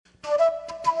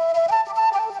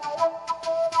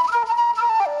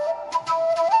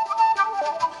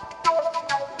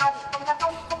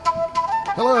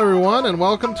Hello, everyone, and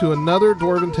welcome to another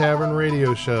Dwarven Tavern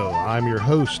radio show. I'm your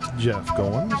host, Jeff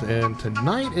Goins, and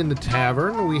tonight in the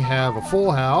tavern we have a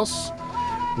full house.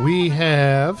 We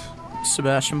have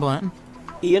Sebastian Blanton,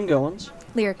 Ian Goins,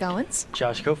 Lyric Owens,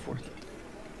 Josh Goforth.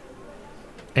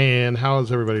 And how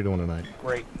is everybody doing tonight?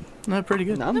 Great. no, pretty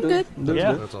good. I'm good.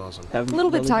 Yeah. That's awesome. A little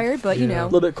bit tired, but you Yeah. know, A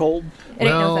little bit cold. it ain't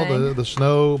no Well, thing. the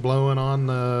snow blowing on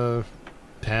the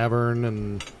tavern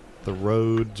and the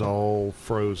roads all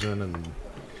frozen and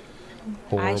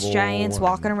horrible. Ice giants and-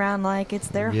 walking around like it's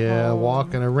their Yeah, home.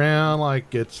 walking around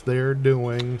like it's their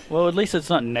doing. Well, at least it's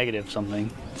not negative something.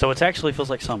 So it actually feels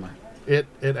like summer. It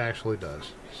actually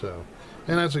does. So,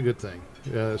 and that's a good thing,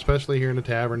 especially here in the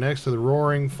tavern, next to the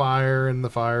roaring fire and the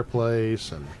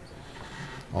fireplace and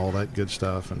all that good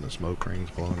stuff, and the smoke rings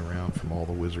blowing around from all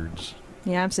the wizards.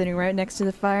 Yeah, I'm sitting right next to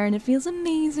the fire, and it feels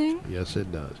amazing. Yes,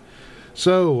 it does.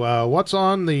 So, what's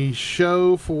on the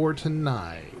show for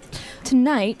tonight?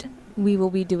 Tonight, we will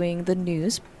be doing the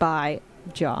news by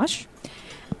Josh,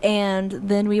 and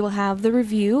then we will have the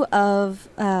review of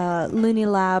Looney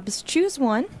Labs Choose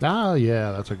One, Oh,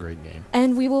 yeah, that's a great game.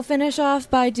 and we will finish off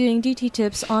by doing DT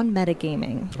tips on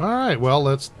metagaming. All right, well,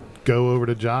 let's go over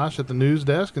to Josh at the news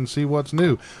desk and see what's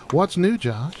new. What's new,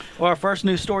 Josh? Well, our first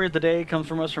news story of the day comes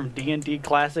from us from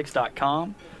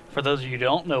dndclassics.com. For those of you who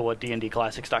don't know what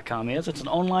dndclassics.com is, it's an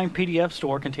online PDF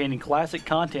store containing classic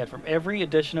content from every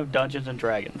edition of Dungeons &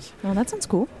 Dragons. Oh, that sounds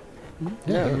cool.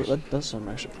 Yeah, Yes. that does sound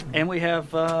actually. And we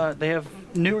have, they have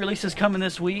new releases coming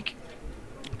this week.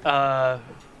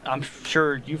 I'm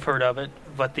sure you've heard of it,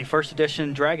 but the first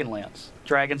edition Dragonlance,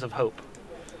 Dragons of Hope.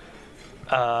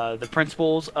 The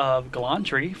Principles of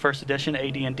Gallantry, first edition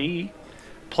AD&D.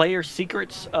 Player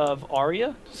Secrets of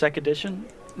Aria, second edition,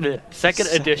 Second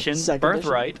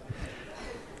Birthright.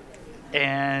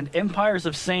 And Empires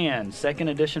of Sand, second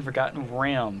edition Forgotten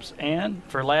Realms. And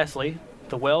for lastly,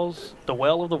 The Well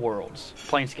of the Worlds,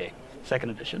 Planescape, second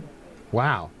edition.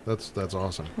 Wow, that's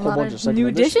awesome. A Whole lot bunch of of second new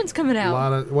edition. editions coming A out.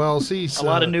 lot of A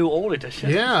lot of new old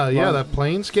editions. Yeah, Wow. that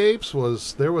Planescapes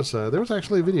was there was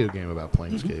actually a video game about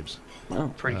Planescapes.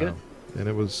 Oh, Pretty good. And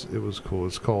it was cool.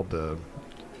 It's called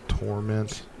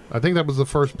Torment. I think that was the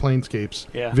first Planescapes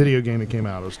Yeah. video game that came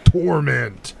out. It was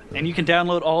Torment. And you can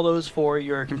download all those for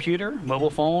your computer, mobile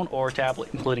phone, or tablet,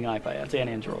 including iPads and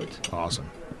Androids. Awesome.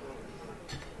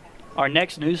 Our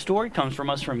next news story comes from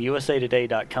us from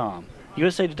usatoday.com.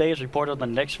 USA Today has reported on the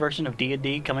next version of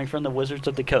D&D coming from the Wizards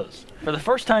of the Coast. For the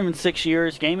first time in 6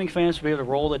 years, gaming fans will be able to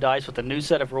roll the dice with a new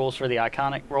set of rules for the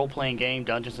iconic role-playing game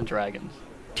Dungeons & Dragons.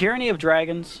 Tyranny of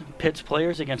Dragons pits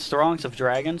players against throngs of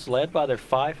dragons led by their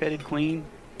five-headed queen,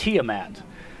 Tiamat.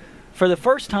 For the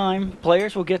first time,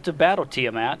 players will get to battle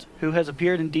Tiamat, who has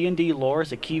appeared in D&D lore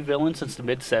as a key villain since the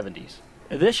mid-70s.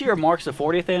 This year marks the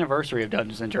 40th anniversary of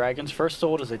Dungeons & Dragons, first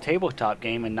sold as a tabletop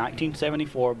game in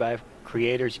 1974 by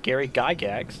creators Gary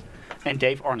Gygax and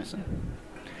Dave Arneson.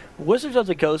 Wizards of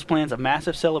the Coast plans a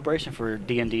massive celebration for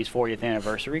D&D's 40th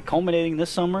anniversary, culminating this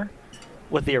summer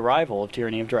with the arrival of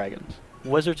Tyranny of Dragons.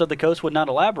 Wizards of the Coast would not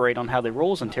elaborate on how the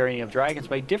rules in Tyranny of Dragons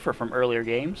may differ from earlier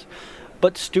games,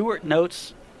 but Stewart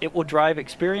notes it will drive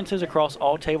experiences across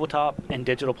all tabletop and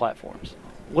digital platforms.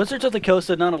 Wizards of the Coast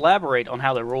did not elaborate on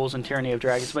how the rules in Tyranny of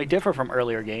Dragons may differ from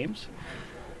earlier games,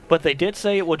 but they did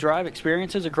say it will drive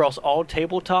experiences across all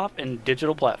tabletop and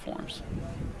digital platforms.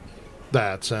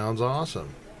 That sounds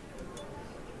awesome.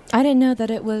 I didn't know that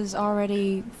it was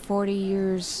already 40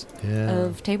 years Yeah.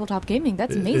 of tabletop gaming.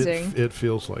 That's It- amazing. It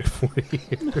feels like 40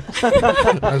 years.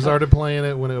 I started playing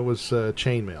it when it was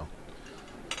Chainmail.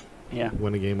 Yeah.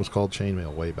 When the game was called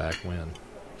Chainmail way back when.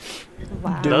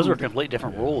 Wow. Those were complete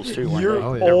different rules too, weren't You're they?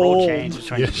 Oh, yeah. Their rule old. change was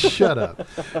Yeah, shut up.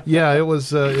 Yeah, it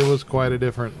was quite a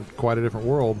different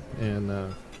world, and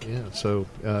yeah. So,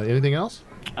 anything else?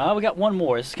 We got one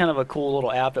more. This is kind of a cool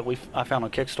little app that I found on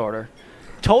Kickstarter.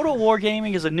 Total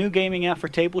Wargaming is a new gaming app for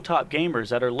tabletop gamers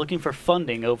that are looking for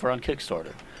funding over on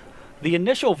Kickstarter. The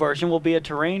initial version will be a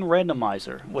terrain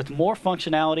randomizer, with more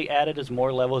functionality added as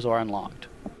more levels are unlocked.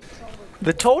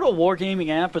 The Total Wargaming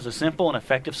app is a simple and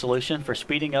effective solution for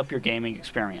speeding up your gaming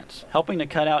experience, helping to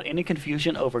cut out any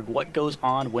confusion over what goes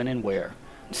on when and where.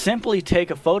 Simply take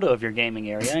a photo of your gaming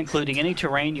area, including any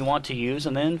terrain you want to use,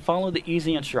 and then follow the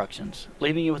easy instructions,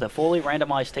 leaving you with a fully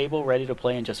randomized table ready to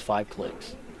play in just 5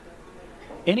 clicks.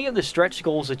 Any of the stretch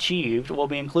goals achieved will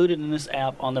be included in this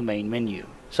app on the main menu,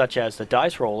 such as the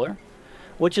dice roller,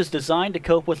 which is designed to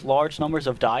cope with large numbers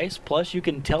of dice, plus you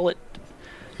can tell it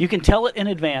in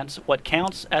advance what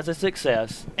counts as a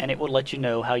success, and it will let you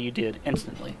know how you did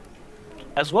instantly.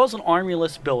 As well as an army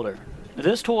list builder.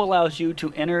 This tool allows you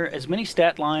to enter as many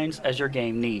stat lines as your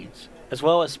game needs. as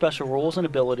well as special rules and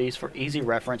abilities for easy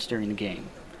reference during the game.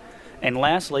 And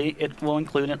lastly, it will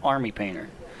include an army painter.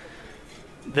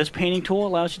 This painting tool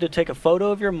allows you to take a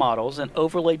photo of your models and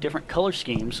overlay different color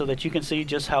schemes so that you can see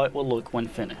just how it will look when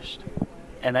finished.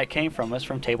 And that came from us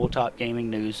from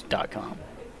tabletopgamingnews.com.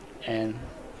 And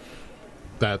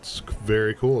That's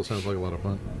very cool. It sounds like a lot of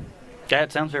fun. yeah,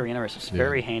 it sounds very interesting. It's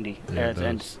very handy. Yeah, it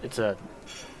and does. it's a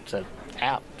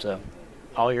app, so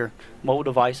all your mobile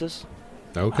devices.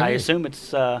 Okay. I assume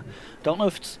it's don't know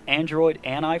if it's Android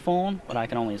and iPhone, but I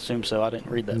can only assume so. I didn't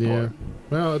read that Yeah. part.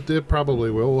 Well, it probably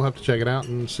will. We'll have to check it out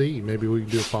and see. Maybe we can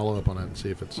do a follow-up on it and see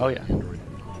if it's Oh, yeah. Android.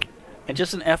 And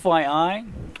just an FYI,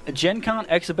 a Gen Con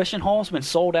exhibition hall has been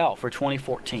sold out for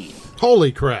 2014.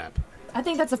 Holy crap. I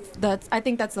think that's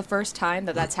the first time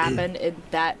that's happened in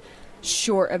that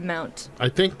short amount. I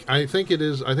think it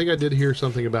is. I think I did hear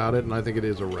something about it, and I think it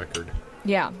is a record.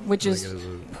 Yeah, which I is think it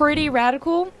is pretty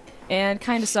radical and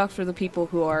kind of sucks for the people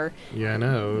who are. Yeah, I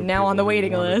know. Now on the People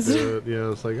waiting wanna list. do it.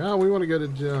 Yeah, it's like, oh, we want to go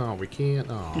to. Oh, we can't.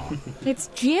 Oh. It's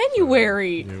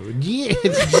January. Yeah,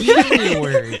 it's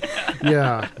January.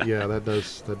 yeah, that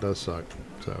does suck.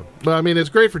 So, but I mean, it's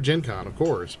great for Gen Con, of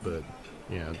course, but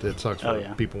yeah, it sucks for Oh,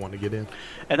 yeah. people wanting to get in.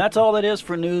 And that's all that is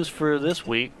for news for this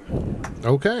week.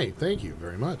 Okay, thank you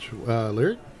very much,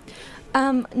 Lyric.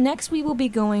 Next, we will be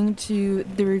going to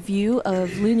the review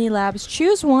of Looney Labs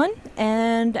Choose One,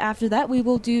 and after that, we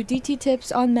will do DT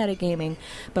tips on metagaming.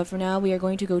 But for now, we are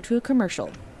going to go to a commercial.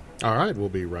 All right, we'll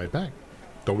be right back.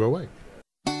 Don't go away.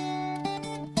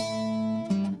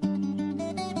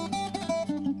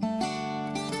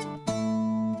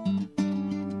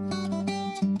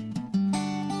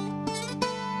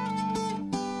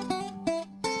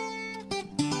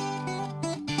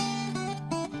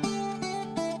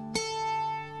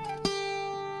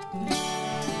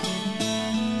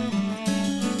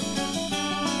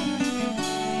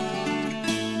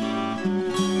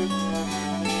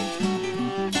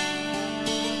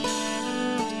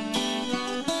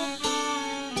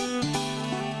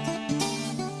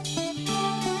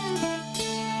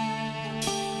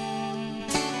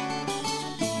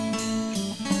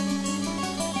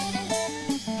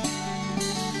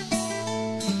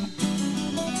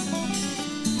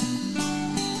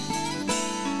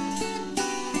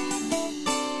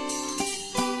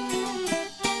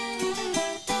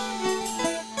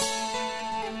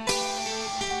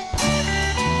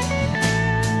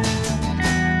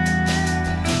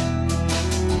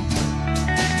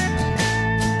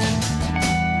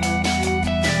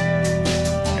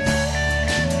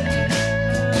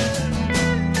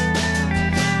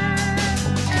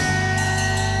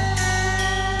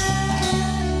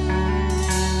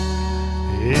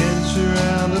 Inch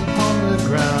around upon the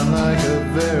ground like a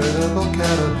veritable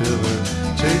caterpillar,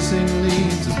 chasing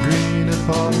leaves of green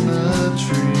upon the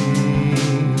tree.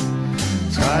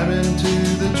 Climbing to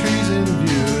the trees in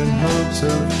view in hopes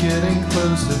of getting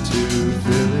closer to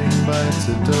filling bites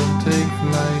that don't take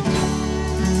flight.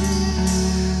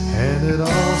 And it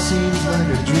all seems like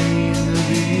a dream to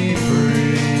be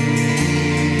free.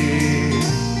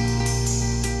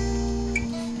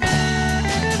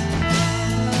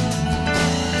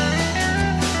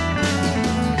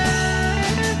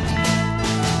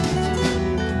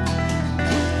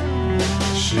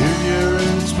 Shoot your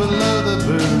roots below the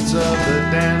boots of the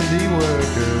dandy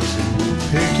workers who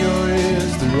pick your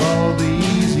ears through all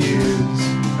these years.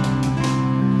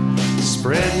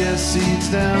 Spread your seeds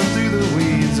down through the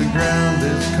weeds. The ground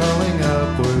is calling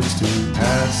upwards to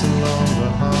pass along the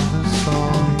harvest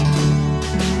song.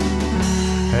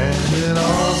 And it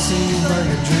all seems like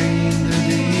a dream to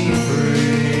be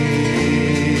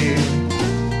free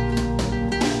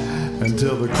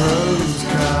until the crows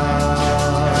come.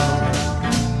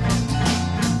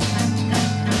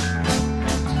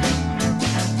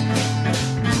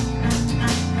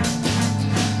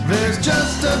 There's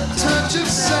just a touch of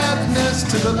sadness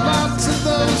to the lots of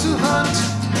those who hunt.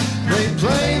 They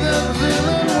play the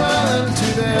villain well, and to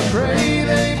their prey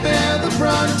they bear the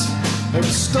brunt. Every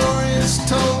story is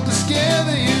told to scare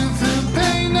the youth who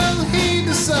pay no heed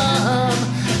to some,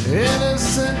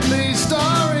 innocently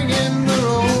starring in the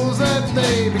roles that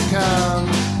they become,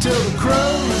 till the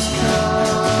crows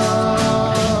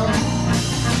come,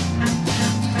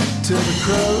 till the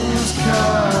crows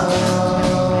come.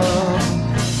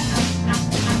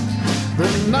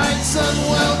 The night's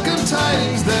unwelcome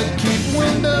tidings that keep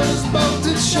windows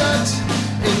bolted shut,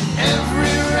 in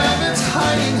every rabbit's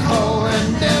hiding hole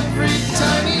and every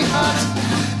tiny hut,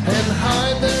 and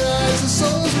hide their eyes as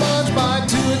souls march by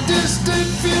to a distant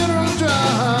funeral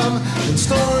drum, and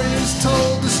stories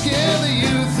told to scare the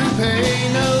youth who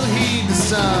pay no heed to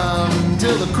some,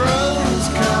 till the crows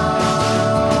come.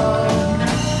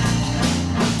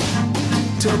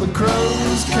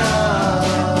 crows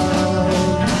come.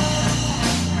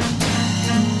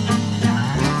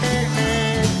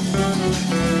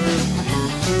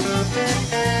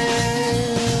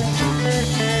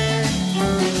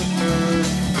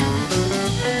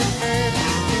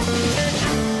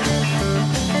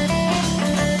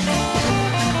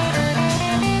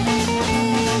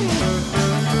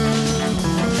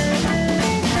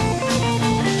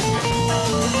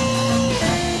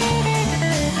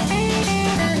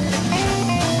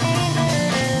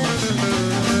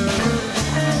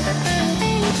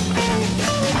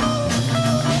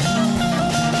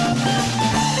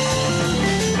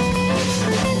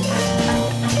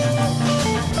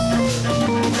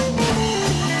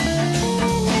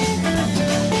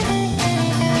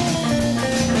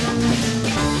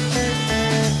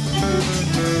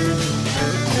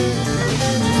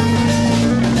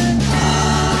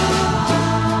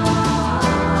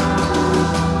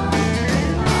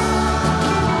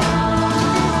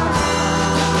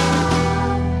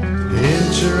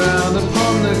 Around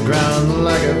upon the ground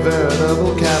like a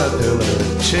veritable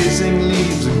caterpillar, chasing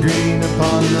leaves of green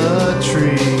upon the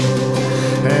tree,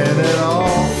 and it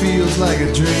all feels like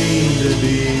a dream to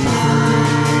be free.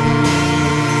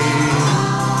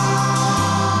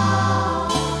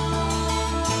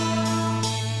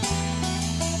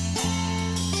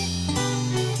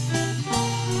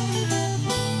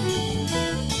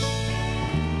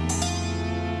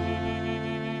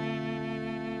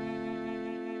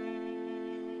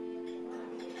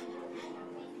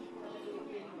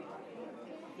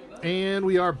 And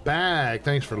we are back.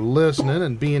 Thanks for listening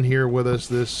and being here with us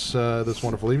this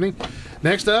wonderful evening.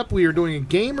 Next up, we are doing a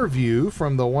game review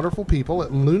from the wonderful people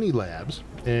at Looney Labs.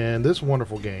 And this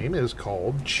wonderful game is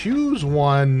called Choose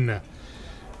One.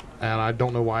 And I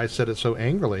don't know why I said it so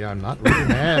angrily. I'm not really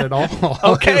mad at all.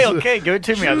 Okay, give it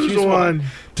to me. I'll Choose choose one.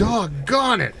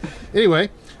 Doggone it.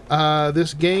 Anyway,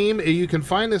 this game, you can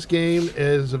find this game,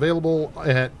 is available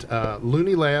at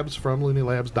Looney Labs from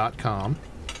LooneyLabs.com.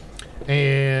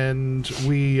 And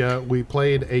we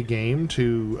played a game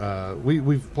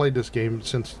we've played this game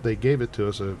since they gave it to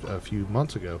us a few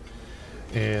months ago,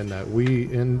 and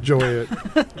we enjoy it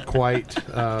quite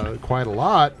a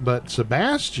lot. But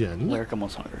Sebastian, Lyric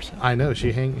almost hung herself. I know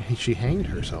she hanged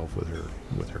herself with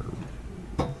her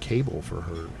cable for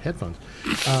her headphones.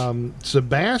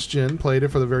 Sebastian played it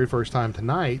for the very first time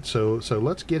tonight, so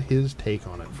let's get his take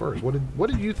on it first. What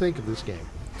did you think of this game?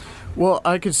 Well,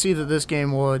 I could see that this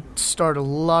game would start a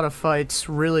lot of fights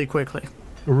really quickly.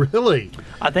 Really?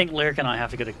 I think Lyric and I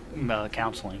have to go to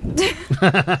counseling for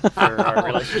our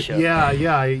relationship. Yeah.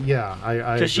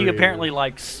 I Because she agree. apparently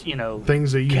likes,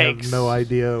 things that you cakes have no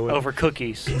idea. over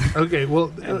cookies. Okay,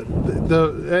 well,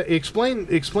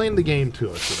 explain the game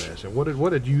to us, Sebastian. What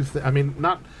did you think? I mean,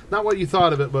 not what you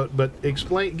thought of it, but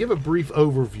explain. Give a brief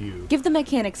overview. Give the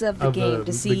mechanics of the game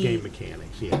to see. The game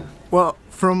mechanics. Yeah. Well,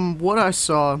 from what I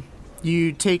saw,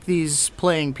 you take these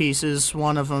playing pieces,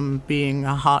 one of them being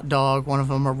a hot dog, one of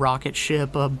them a rocket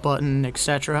ship, a button,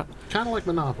 etc. Kind of like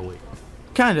Monopoly.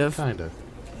 Kind of.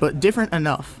 But different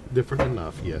enough. Different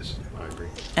enough, yes. I agree.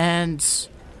 And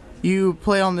you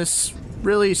play on this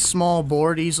really small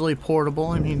board, easily portable.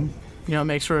 I mean, it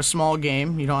makes for a small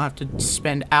game. You don't have to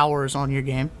spend hours on your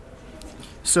game.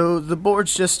 So the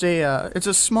board's just it's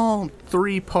a small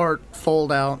 3-part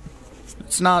fold-out.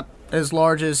 It's not as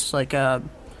large as like a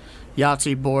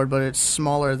Yahtzee board, but it's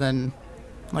smaller than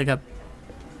like a,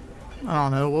 I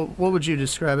don't know, what would you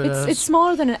describe it as? It's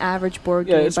smaller than an average board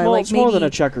Yeah, game. it's by small, like smaller maybe than a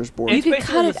checkers board. You It's could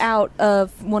basically cut it this- out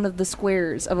of one of the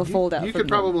squares of a fold-out. You for could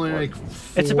the normal probably board. make.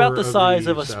 It's about the four size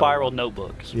of a these out spiral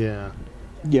notebook. Yeah.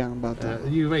 Yeah, about that.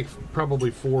 You make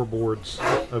probably 4 boards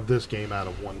of this game out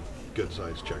of one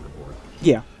good-sized checkerboard.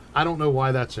 Yeah. I don't know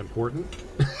why that's important,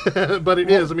 but it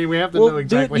is. I mean, we have to know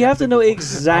exactly. You have to know big-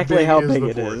 exactly how big the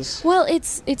it board. is. Well,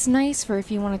 it's nice for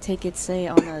if you want to take it, say,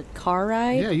 on a car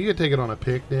ride. Yeah, you could take it on a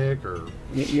picnic, or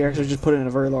You actually just put it in a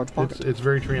very large pocket. it's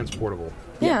very transportable.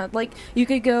 Yeah, like you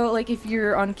could go, like if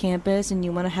you're on campus and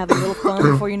you want to have a little fun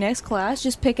before your next class,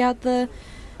 just pick out the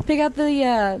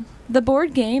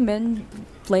board game and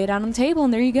lay it out on the table,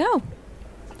 and there you go.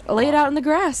 Lay it out in the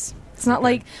grass. It's not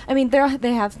like, I mean,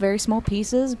 they have very small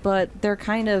pieces, but they're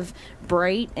kind of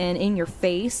bright and in your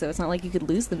face, so it's not like you could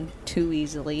lose them too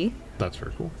easily. That's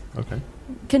very cool. Okay.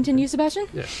 Continue, Sebastian?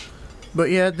 Yeah. But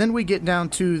yeah, then we get down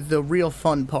to the real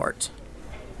fun part.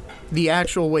 The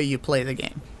actual way you play the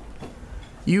game.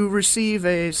 You receive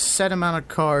a set amount of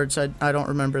cards. I don't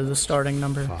remember the starting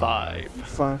number. 5.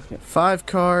 5. Yeah. 5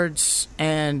 cards,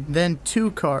 and then 2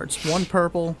 cards. 1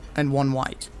 purple and 1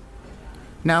 white.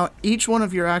 Now, each one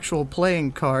of your actual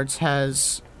playing cards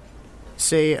has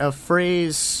say, a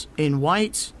phrase in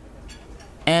white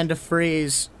and a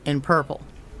phrase in purple.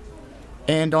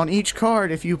 And on each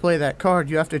card, if you play that card,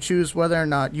 you have to choose whether or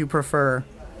not you prefer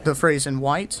the phrase in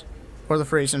white or the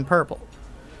phrase in purple.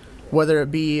 Whether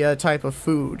it be a type of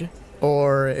food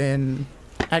or an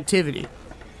activity.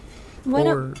 Why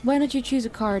Or- don't you choose a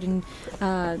card and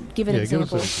give an Yeah, give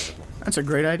us example? an example. That's a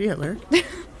great idea, Larry.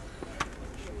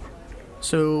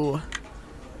 So,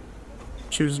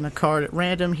 choosing a card at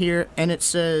random here, and it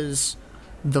says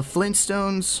the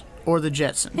Flintstones or the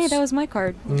Jetsons. Hey, that was my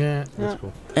card. Yeah, that's Yeah.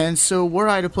 cool. And so, were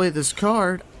I to play this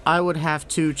card, I would have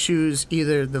to choose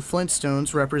either the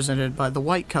Flintstones, represented by the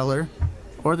white color,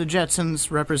 or the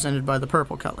Jetsons, represented by the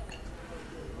purple color.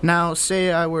 Now,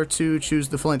 say I were to choose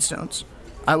the Flintstones.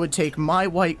 I would take my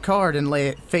white card and lay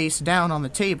it face down on the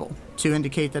table to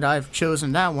indicate that I've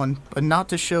chosen that one, but not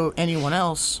to show anyone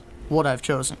else what I've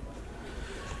chosen.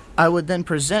 I would then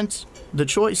present the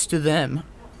choice to them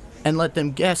and let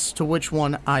them guess to which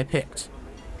one I picked.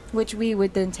 Which we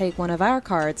would then take one of our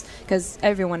cards, because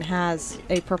everyone has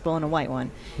a purple and a white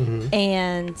one.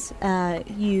 And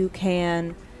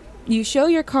you show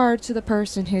your card to the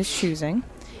person who's choosing,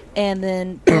 and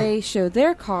then they show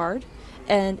their card,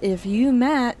 and if you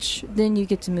match, then you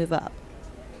get to move up.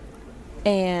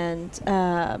 And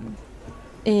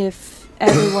if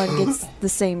everyone gets the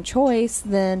same choice,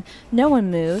 then no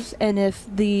one moves, and if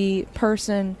the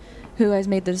person who has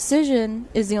made the decision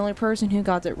is the only person who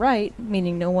got it right,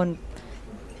 meaning no one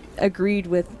agreed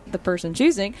with the person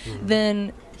choosing,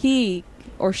 then he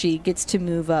or she gets to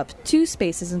move up 2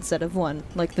 spaces instead of 1,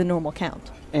 like the normal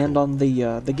count. And on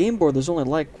the game board, there's only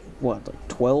like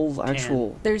 12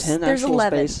 actual, There's 10 there's actual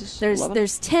 11. spaces. There's 11?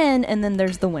 there's 10, and then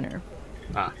there's the winner.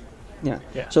 Yeah.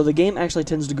 Yeah. So the game actually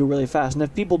tends to go really fast, and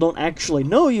if people don't actually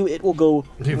know you, it will go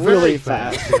Very really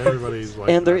fast. Yeah, everybody's like,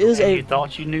 And there is And a you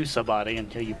thought you knew somebody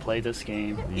until you played this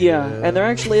game. yeah, and there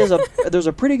actually is there's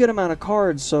a pretty good amount of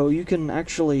cards, so you can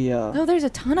actually Oh, there's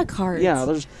a ton of cards. yeah,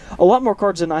 there's a lot more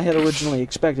cards than I had originally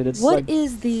expected. It's What like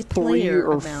is the 3 player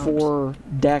or amount? 4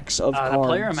 decks of cards. The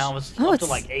player amount was Oh, up to it's-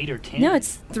 like 8 or 10. No,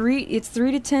 it's 3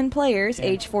 to 10 players, Yeah.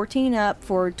 age 14 up,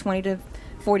 for 20 to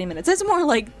 40 minutes. It's more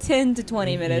like 10 to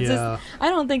 20 minutes. Yeah. I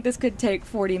don't think this could take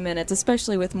 40 minutes,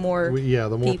 especially with more. Yeah,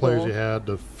 the more players people. you had,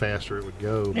 the faster it would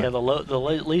go. Yeah, the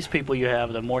least people you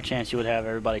have, the more chance you would have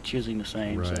everybody choosing the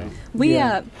same. Right. So.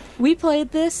 Yeah. We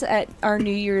played this at our New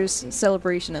Year's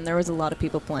celebration, and there was a lot of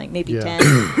people playing, maybe Yeah. 10.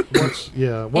 What was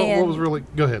And- really?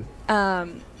 Go ahead.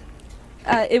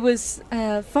 It was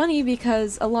funny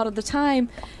because a lot of the time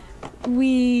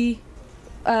we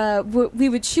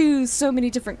would choose so many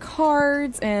different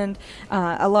cards, and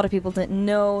a lot of people didn't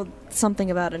know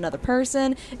something about another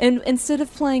person, and instead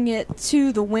of playing it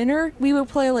to the winner, we would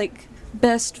play like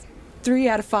best 3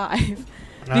 out of 5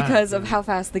 because of how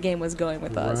fast the game was going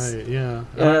with us. Right. Yeah.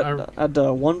 At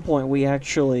one point, we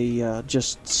actually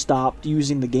just stopped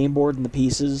using the game board and the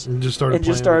pieces, And just started and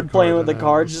just started playing with the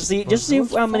cards. Just Just see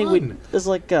how many we. It's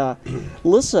like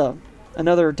Lissa,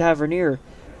 another tavernier.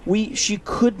 She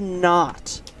could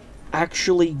not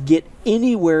actually get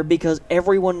anywhere because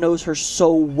everyone knows her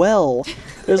so well.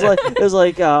 It was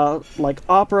like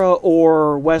opera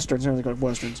or westerns. Everyone's like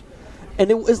westerns, and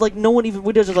it was like no one even.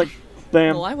 We just like,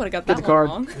 bam. Well, I would have got Get that the card.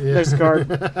 one wrong. There's the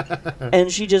card.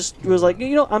 And she just was like,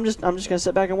 I'm just gonna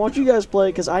sit back and watch you guys play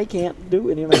because I can't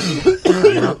do anything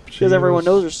because everyone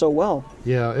knows her so well.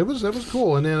 Yeah, it was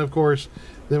cool. And then of course,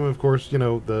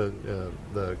 the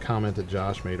comment that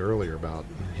Josh made earlier about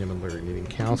him and Larry needing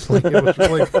counseling, it was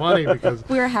really funny because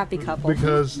We were a happy couple.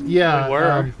 yeah, We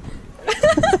were.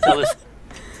 Until this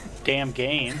damn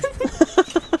game.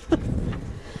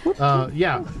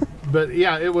 yeah. But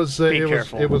yeah, it was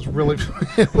careful. it was really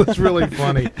it was really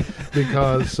funny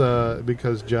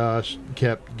because Josh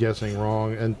kept guessing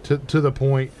wrong, and to the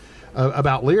point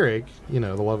about Lyric, the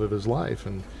love of his life,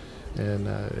 and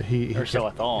he Or so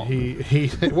I thought.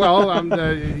 he well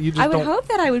you just I would don't, hope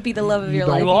that I would be the love of you your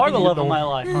don't- life. You are even the if- love of my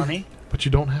life, honey. but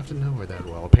you don't have to know her that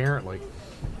well apparently,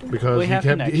 because We have he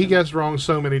connection. guessed wrong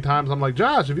so many times. I'm like,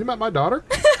 Josh, have you met my daughter?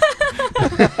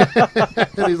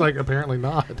 And he's like, apparently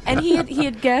not. And he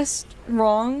had guessed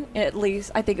wrong at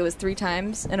least, I think it was 3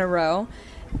 times in a row,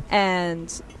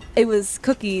 and it was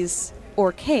cookies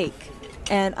or cake,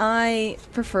 and I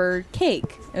preferred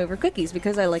cake over cookies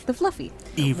because I like the fluffy.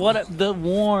 The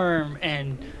warm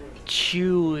and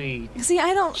chewy See,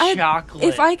 chocolate.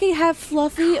 if I could have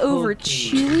fluffy over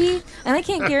cookie. chewy, and I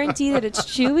can't guarantee that it's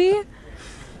chewy,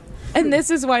 And this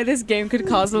is why this game could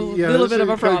cause a Yeah, little this bit of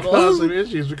a is gonna problem. cause some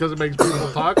issues because it makes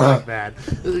people talk like that.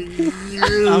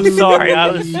 I'm sorry,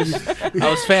 I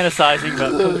was fantasizing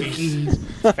about cookies.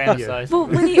 Fantasizing. Well,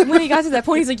 when he got to that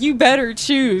point, he's like, "You better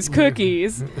choose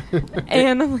cookies,"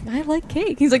 and I'm like, "I like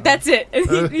cake." He's like, "That's it."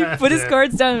 And he put his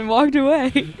cards down and walked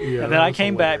away. Yeah, And then I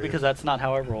came back because that's not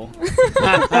how I roll.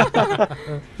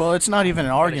 Well, it's not even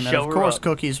an argument. show Of her course, up.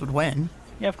 cookies would win.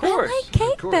 Yeah, of I course. like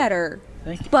cake course. better.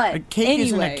 Thank you. But A cake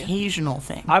is an anyway, occasional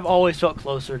thing. I've always felt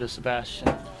closer to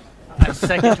Sebastian. I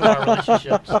second to our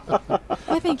relationships.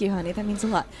 why, thank you, honey. That means a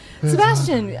lot.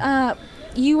 Sebastian,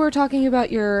 you were talking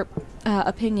about your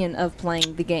opinion of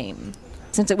playing the game,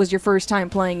 since it was your first time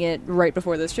playing it right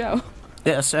before this show.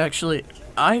 Yes, actually,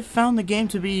 I found the game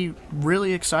to be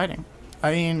really exciting.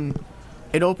 I mean,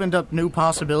 it opened up new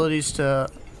possibilities to,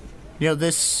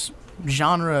 this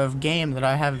genre of game that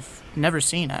I have never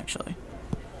seen, actually.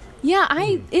 Yeah,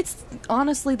 it's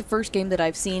honestly the first game that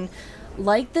I've seen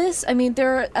like this. I mean,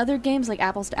 there are other games like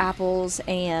Apples to Apples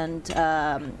and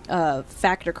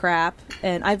Factor Crap,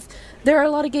 and there are a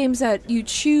lot of games that you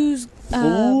choose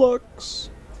Flux.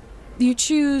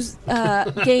 games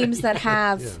that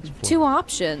have it's fun. two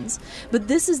options, but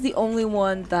this is the only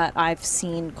one that I've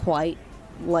seen quite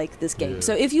like this game. Yeah.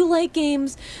 So if you like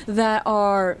games that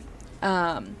are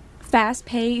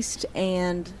fast-paced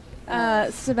and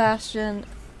Sebastian,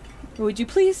 would you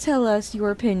please tell us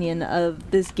your opinion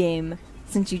of this game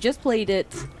since you just played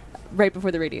it right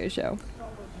before the radio show?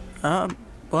 Well,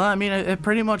 I mean, it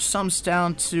pretty much sums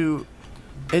down to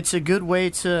it's a good way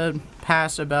to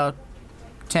pass about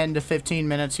 10 to 15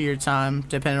 minutes of your time,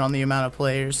 depending on the amount of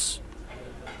players.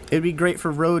 It'd be great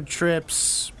for road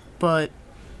trips, but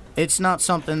it's not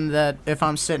something that if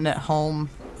I'm sitting at home,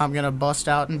 I'm going to bust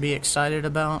out and be excited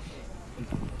about.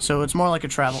 So it's more like a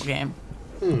travel game.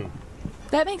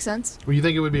 That makes sense. Well, you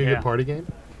think it would be a Yeah. good party game?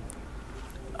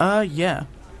 Yeah.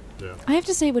 Yeah. I have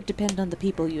to say it would depend on the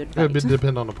people you It invite. would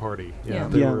depend on the party. Yeah. Yeah.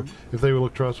 If, they Yeah. if they would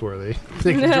look trustworthy,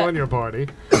 they can join your party.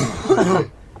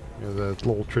 Yeah, that's a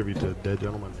little tribute to Dead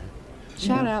Gentleman.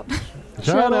 Shout out.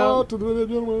 Shout out to the Dead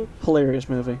Gentleman. Hilarious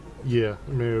movie. Yeah,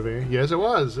 movie. Yes, it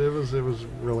was. It was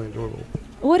really enjoyable.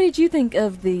 What did you think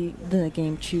of the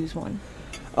game Choose One?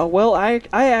 Well, I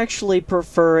actually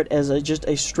prefer it as just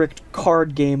a strict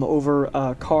card game over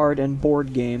a card and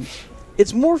board game.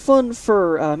 It's more fun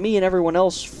for me and everyone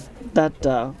else that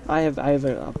I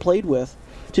have played with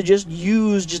to just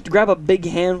grab a big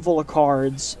handful of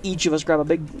cards. Each of us grab a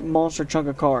big monster chunk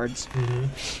of cards,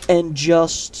 and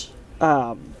just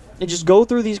go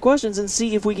through these questions and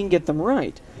see if we can get them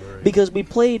right. Because we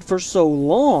played for so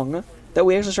long that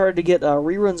we actually started to get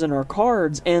reruns in our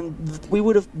cards, and we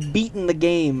would have beaten the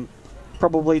game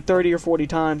probably 30 or 40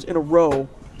 times in a row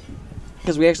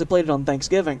because we actually played it on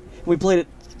Thanksgiving. We played it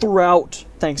throughout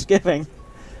Thanksgiving,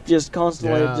 just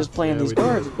constantly Yeah, just playing yeah, these we did.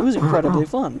 cards. It was incredibly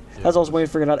fun. Yeah, That's it also when we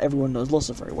figured out everyone knows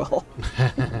Lissa very well.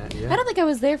 I Yeah. don't think I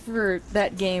was there for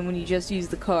that game when you just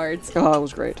used the cards. Oh, it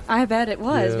was great. I bet it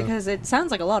was Yeah. because it sounds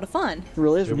like a lot of fun. It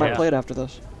really is. We It might was. play it after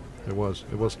this. It was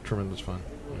tremendous fun.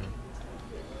 Yeah.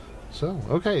 So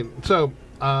okay, so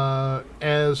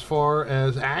as far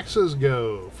as axes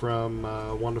go, from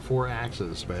 1 to 4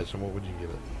 axes, Sebastian, what would you give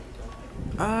it?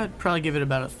 I'd probably give it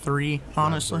about a 3,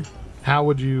 honestly. How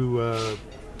would you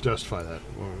justify that?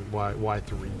 Why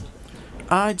 3?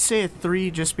 I'd say a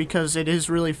 3 just because it is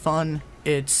really fun.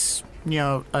 It's,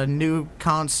 a new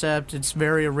concept. It's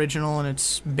very original in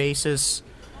its basis.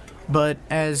 But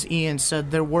as Ian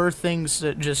said, there were things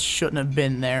that just shouldn't have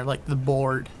been there, like the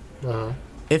board. Uh-huh.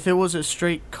 If it was a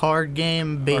straight card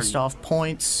game based Card. off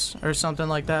points or something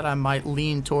like that, I might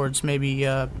lean towards maybe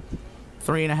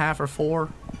 3.5 or 4.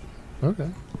 Okay.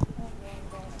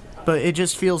 But it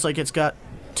just feels like it's got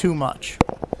too much.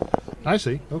 I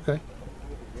see. Okay.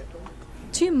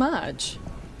 Too much.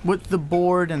 With the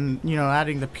board and,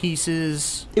 adding the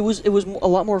pieces. It was a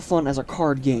lot more fun as a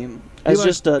card game. He As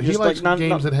likes, just he likes not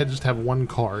games that just have one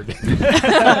card.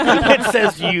 It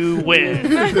says you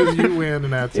win. You win,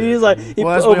 and that's it. He's like, he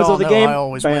Well, as we opens all up the know, game, I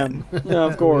always bam. Yeah,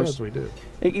 of course. Yes, we do.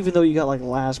 Even though you got like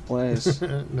last place.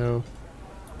 No.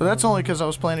 But that's only because I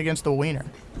was playing against the wiener.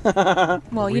 Well,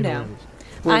 We you know.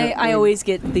 know. I always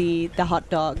get the hot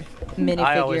dog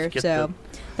I always minifigure, get so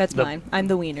that's the- mine. I'm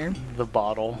the wiener. The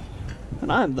bottle.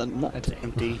 And I'm the nut. It's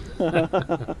empty.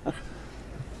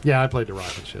 Yeah, I played the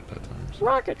rocket ship that time. So.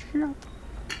 Rocket ship.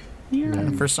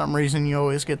 And for some reason, you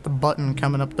always get the button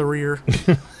coming up the rear.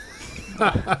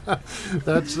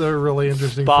 That's a really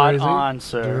interesting Spot phrasing. on,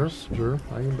 sir. Sure.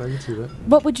 I can see that.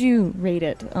 What would you rate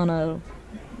it on a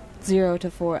 0 to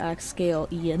 4 axe scale,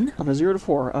 Ian? On a 0 to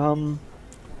 4.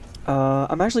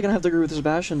 I'm actually gonna have to agree with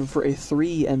Sebastian for a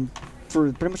 3, and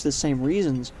for pretty much the same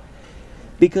reasons.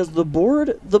 Because the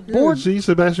board, See,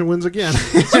 Sebastian wins again.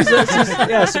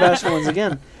 yeah, Sebastian wins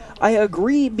again. I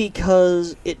agree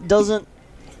because it does not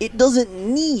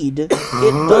need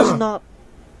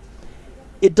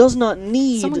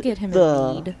Someone get him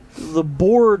a mead. the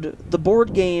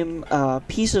board game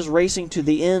pieces racing to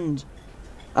the end.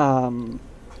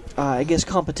 I guess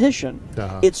competition.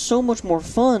 It's so much more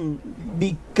fun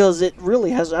because it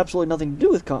really has absolutely nothing to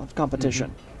do with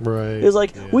competition. Right. It's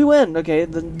like we win, okay.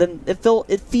 Then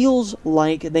it feels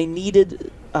like they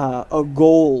needed a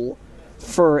goal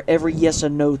for every yes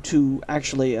and no to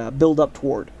actually build up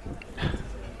toward.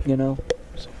 You know.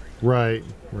 Right.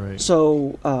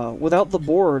 So without the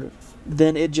board,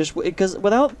 then because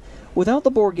without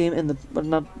the board game and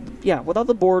without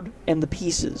the board and the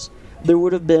pieces, there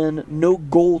would have been no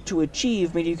goal to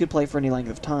achieve, meaning you could play for any length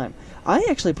of time. I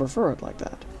actually prefer it like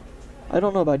that. I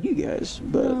don't know about you guys,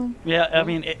 but yeah, I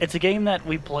mean, it's a game that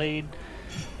we played,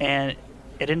 and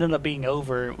it ended up being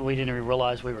over. We didn't even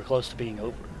realize we were close to being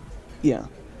over. Yeah.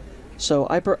 So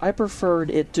I preferred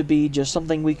it to be just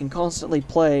something we can constantly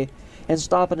play and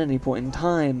stop at any point in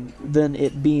time than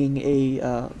it being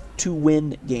a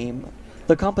to-win game.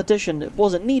 The competition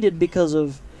wasn't needed because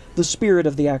of the spirit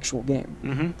of the actual game.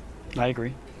 Mm-hmm. I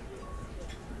agree.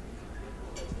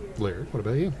 Larry, what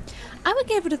about you? I would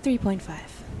give it a 3.5.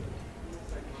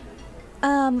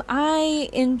 I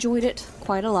enjoyed it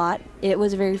quite a lot. It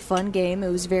was a very fun game. It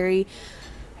was very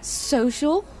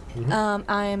social. Mm-hmm.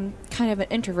 I'm kind of an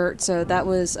introvert, so that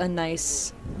was a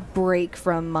nice break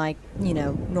from my,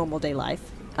 normal day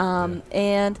life.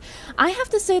 And I have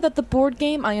to say that the board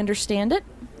game, I understand it.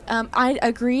 I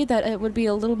agree that it would be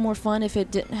a little more fun if it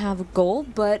didn't have a goal,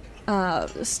 but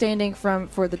standing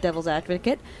for the devil's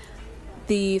advocate,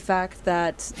 the fact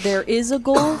that there is a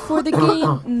goal for the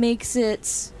game makes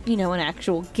it, an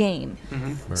actual game.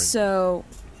 Mm-hmm. Right. So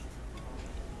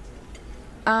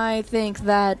I think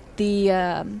that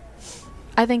the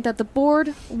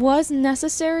board was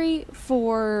necessary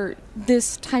for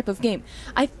this type of game.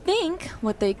 I think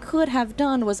what they could have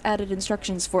done was added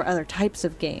instructions for other types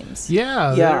of games.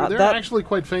 Yeah, they're actually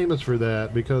quite famous for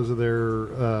that because of their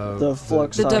the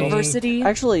Flux the title. diversity.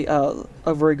 Actually, a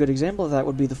very good example of that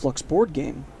would be the Flux board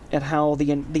game, and how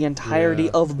the entirety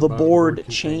of the board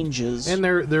changes. And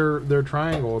their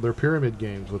triangle, their pyramid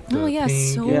games with the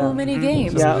pink. So many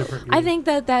games. Yeah. I think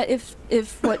that if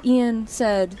what Ian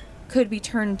said could be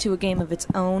turned into a game of its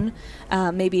own,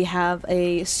 maybe have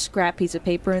a scrap piece of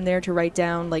paper in there to write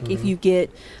down, like, if you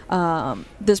get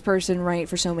this person right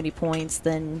for so many points,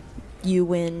 then you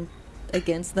win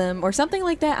against them, or something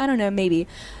like that. I don't know, maybe.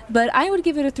 But I would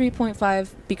give it a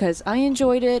 3.5 because I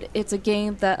enjoyed it. It's a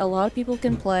game that a lot of people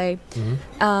can play.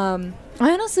 I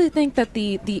honestly think that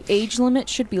the age limit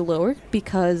should be lower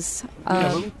because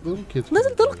little kids.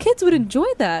 Little kids would enjoy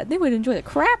that. They would enjoy the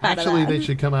crap out of that. Actually, they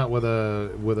should come out with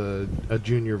a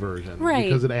junior version, right?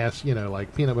 Because it asks,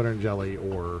 like peanut butter and jelly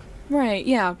or. Right,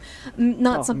 yeah,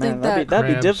 not something that'd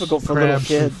be difficult for little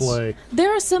kids. Souffle.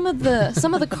 There are some of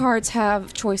the cards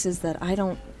have choices that I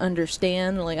don't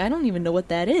understand. Like, I don't even know what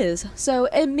that is. So,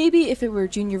 and maybe if it were a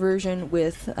junior version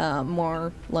with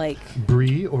more like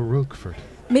Brie or Roquefort.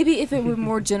 Maybe if it were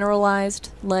more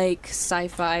generalized, like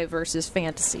sci-fi versus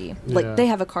fantasy. Like, they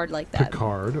have a card like that.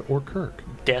 Picard or Kirk.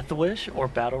 Death Wish or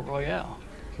Battle Royale.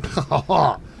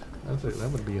 That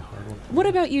would be a hard one. What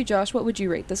about you, Josh? What would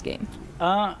you rate this game?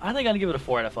 I think I'd give it a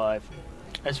 4 out of 5,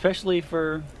 especially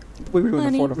for. We were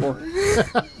doing a 4 to 4.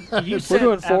 You We're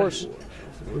doing 4s.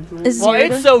 Well,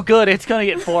 it's so good, it's gonna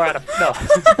get 4 out of. No.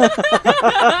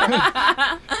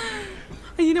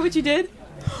 You know what you did?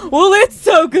 Well, it's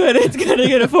so good, it's gonna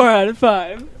get a 4 out of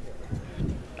 5.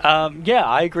 Yeah,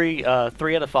 I agree.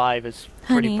 3 out of 5 is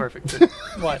pretty Honey. perfect.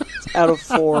 What? Out of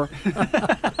 4.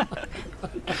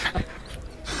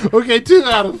 Okay, 2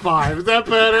 out of 5. Is that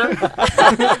better?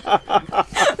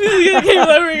 You're gonna keep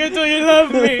loving until you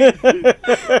love me.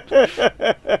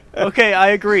 Okay, I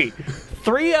agree.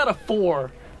 3 out of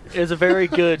 4 is a very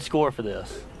good score for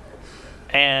this.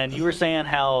 And you were saying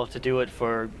how to do it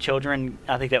for children.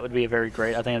 I think that would be I think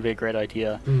it'd be a great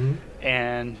idea. Mm-hmm.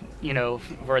 And,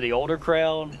 for the older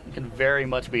crowd, it can very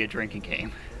much be a drinking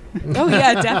game. Oh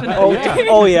yeah, definitely.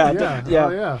 Oh yeah. Oh,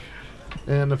 yeah.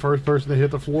 And the first person to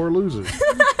hit the floor loses.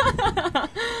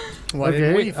 What do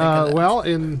you think of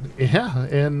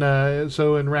that?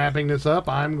 So in wrapping this up,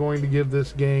 I'm going to give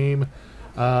this game.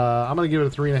 I'm going to give it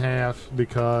a 3.5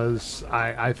 because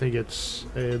I think it's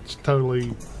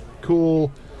totally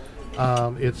cool.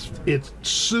 It's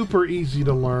super easy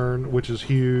to learn, which is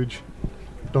huge.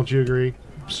 Don't you agree?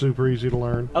 super easy to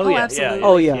learn? Oh, Oh, yeah, absolutely. yeah.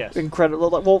 Oh yeah, Yes. incredible.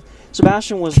 Well,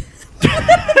 Sebastian was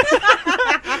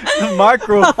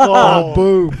Microphone. Oh,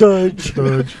 boom. Dudge.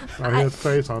 Dudge. I hit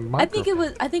face on I think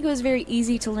it was very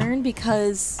easy to learn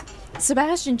because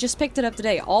Sebastian just picked it up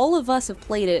today. All of us have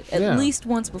played it at Yeah. least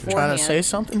once Trying beforehand. to say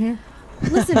something here?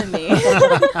 Listen to me.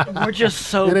 We're just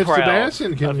so And if proud.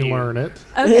 Sebastian can of you you. learn it.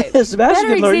 Okay. Sebastian better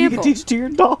can learn. You can example. teach it to your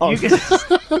dog. You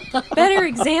can, Better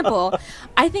example.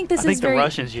 I think this I think is the very.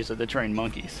 Russians use it to train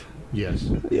monkeys Yes.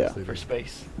 Yeah. Yes, they for do.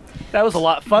 space. That was a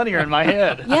lot funnier in my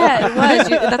head. Yeah, it was.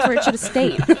 That's where it should have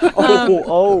stayed. oh.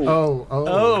 Oh, oh.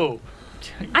 Oh.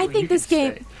 I You think this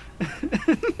can game.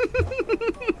 stay.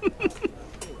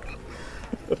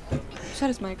 Shut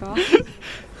his mic off.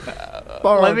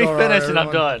 Let me finish and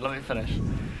I'm done. Let me finish.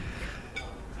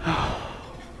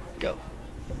 Go.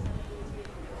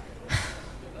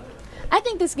 I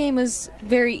think this game was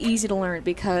very easy to learn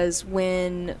because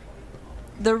when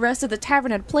the rest of the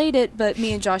tavern had played it, but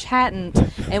me and Josh hadn't,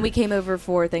 and we came over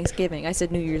for Thanksgiving. I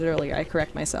said New Year's earlier. I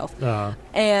correct myself.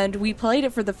 And we played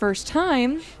it for the first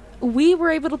time. We were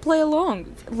able to play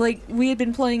along. Like, we had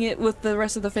been playing it with the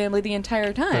rest of the family the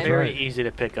entire time. Very right. easy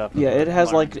to pick up. Yeah, it and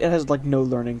has learn. like no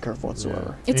learning curve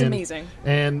whatsoever. It's And- amazing.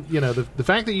 And, you know, the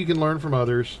fact that you can learn from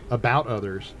others, about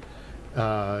others,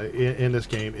 in this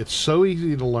game, it's so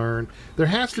easy to learn. There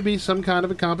has to be some kind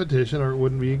of a competition or it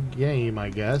wouldn't be a game,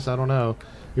 I guess. I don't know.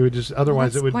 It would just,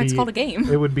 otherwise that's it would why be... it's called a game.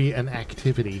 It would be an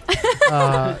activity.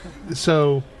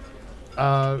 So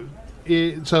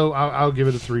I'll give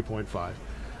it a 3.5.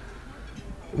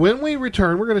 When we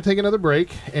return, we're going to take another break,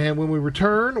 and when we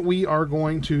return, we are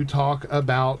going to talk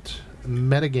about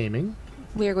metagaming.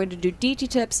 We are going to do DT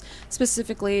tips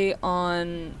specifically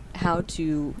on how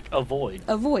to Avoid.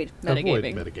 avoid metagaming.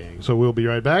 Avoid metagaming. So we'll be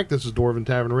right back. This is Dwarven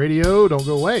Tavern Radio. Don't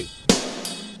go away.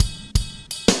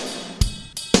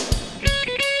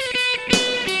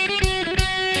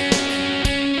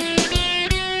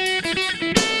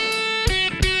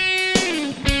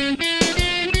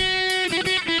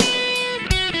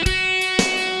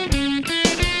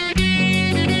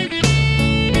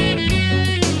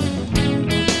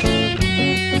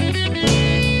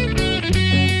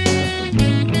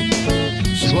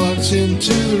 She walks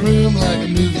into the room like a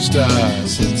movie star,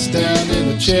 sits down in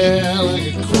a chair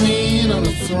like a queen on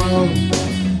a throne,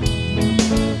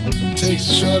 takes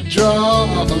a short draw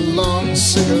off a long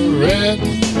cigarette,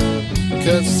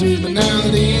 cuts through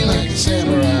banality like a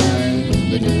samurai,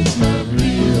 but it's not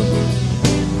real.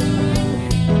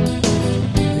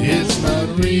 It's not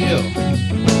real.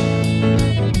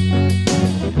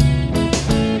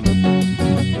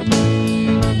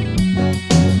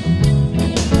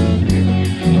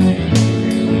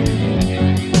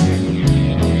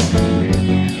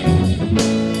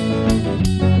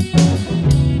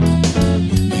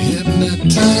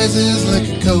 Hypnotizes like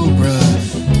a cobra.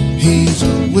 He's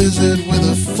a wizard with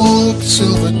a forked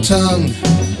silver tongue.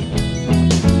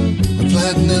 With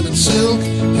platinum and silk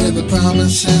and the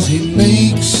promises he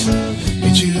makes.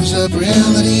 He chews up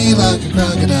reality like a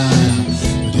crocodile,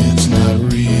 but it's not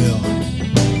real.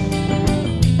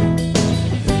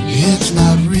 It's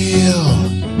not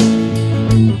real.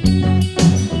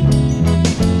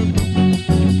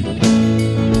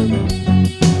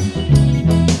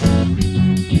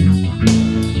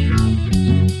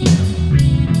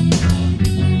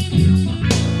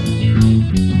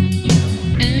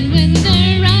 And when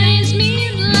their eyes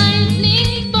meet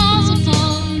lightning balls will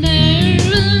fall, their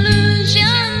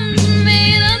illusions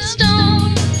made of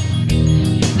stone.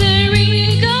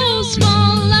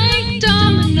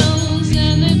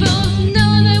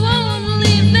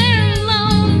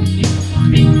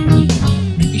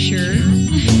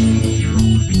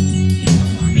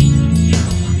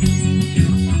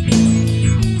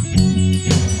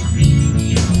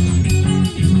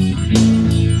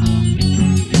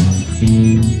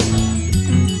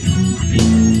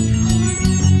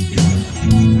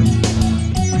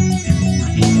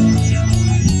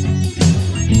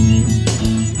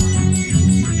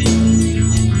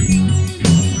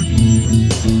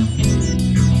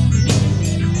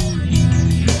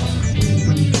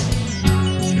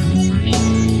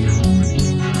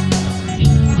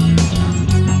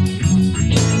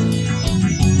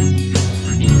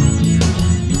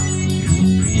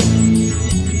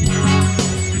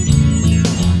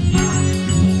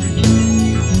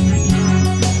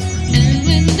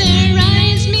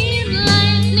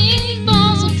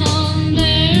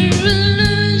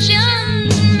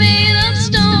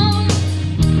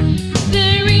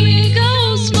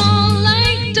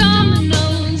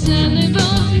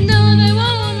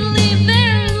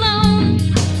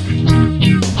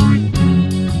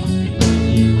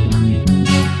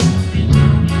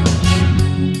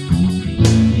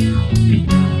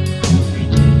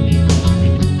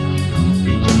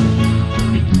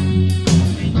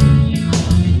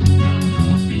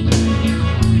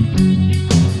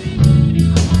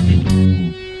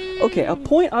 Okay, a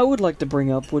point I would like to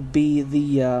bring up would be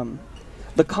the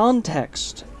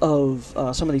context of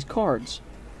some of these cards.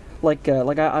 Like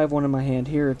I have one in my hand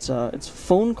here. It's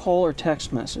phone call or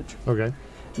text message. Okay.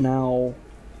 Now,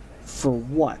 for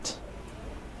what?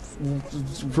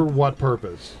 For what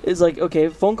purpose? It's like, okay,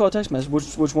 phone call, text message.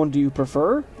 Which one do you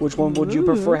prefer? Which one would you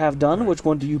prefer have done? Which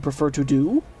one do you prefer to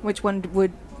do?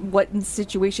 What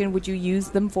situation would you use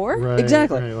them for? Right,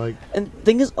 Exactly. right, like, And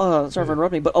thing is, sorry for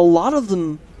interrupting, but a lot of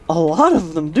them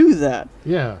do that.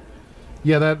 yeah.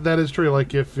 Yeah, that is true.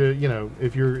 Like if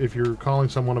if you're calling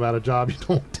someone about a job, you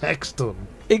don't text them.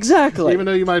 Exactly. Even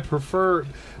though you might prefer,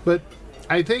 but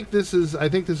I think this is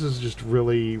just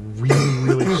really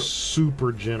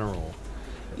super general.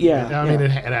 Yeah. I mean, yeah.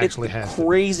 it actually it's has to be.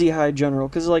 crazy high general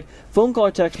because like phone call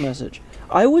or text message.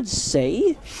 I would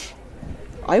say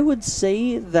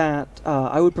that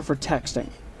I would prefer texting,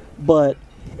 but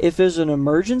if there's an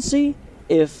emergency,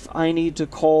 if I need to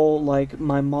call like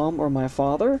my mom or my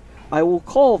father, I will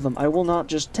call them. I will not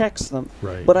just text them.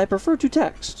 Right. But I prefer to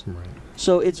text. Right.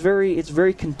 So it's very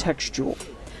contextual.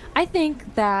 I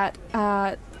think that,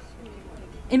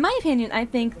 in my opinion, I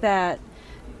think that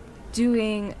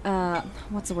doing,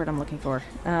 what's the word I'm looking for?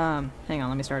 Hang on,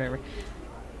 let me start over.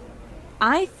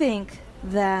 I think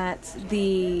that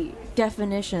the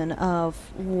definition of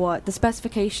the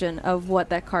specification of what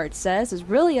that card says is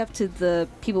really up to the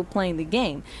people playing the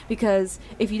game. Because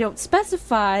if you don't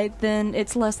specify, then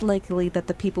it's less likely that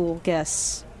the people will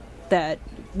guess that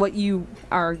what you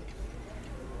are.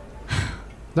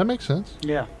 That makes sense.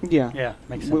 Yeah. Yeah. Yeah,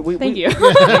 makes sense. Thank you.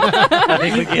 I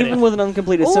think we get Even it. with an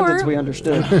uncompleted Or- sentence, we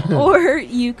understood. Or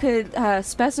you could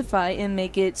specify and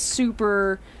make it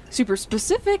super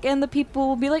specific, and the people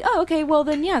will be like, "Oh, okay, well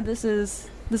then, yeah, this is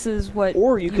what."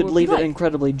 Or you could would leave it like.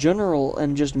 incredibly general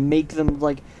and just make them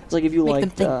like it's like if you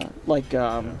Make them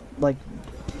like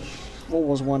what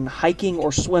was one, hiking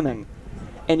or swimming,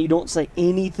 and you don't say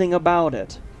anything about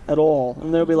it at all,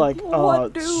 and they'll be like,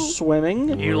 What do-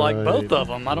 swimming. You like both Right, of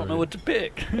them. I don't know right. what to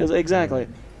pick. Exactly.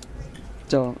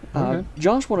 So Okay.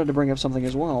 Josh wanted to bring up something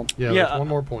as well. Yeah. Yeah, That's one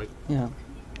more point. Yeah.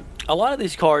 A lot of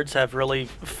these cards have really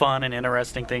fun and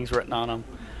interesting things written on them.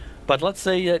 But let's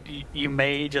say that you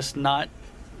may just not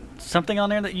something on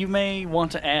there that you may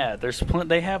want to add.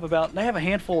 They have a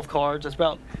handful of cards. It's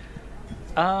about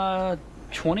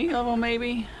 20 of them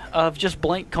maybe of just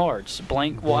blank cards,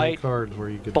 blank white, cards where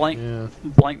you could blank Yeah.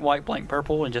 blank white, blank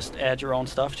purple, and just add your own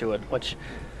stuff to it, which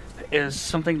is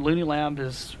something Looney Lab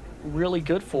is really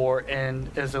good for and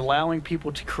is allowing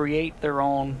people to create their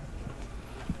own,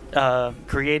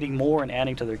 creating more and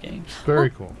adding to their games. Very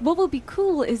cool. What would be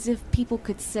cool is if people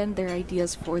could send their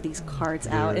ideas for these cards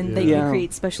out, and they Yeah. could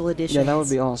create special editions. Yeah, that would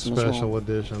be awesome as Special well.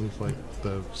 editions like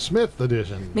the Smith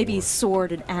edition. Maybe or-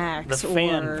 sword and axe. The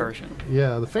fan or... version.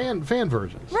 Yeah, the fan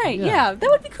versions. Right. Yeah. that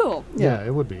would be cool. Yeah,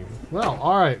 it would be. Well,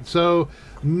 all right. So,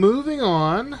 moving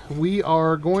on, we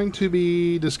are going to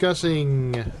be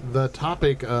discussing the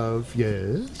topic of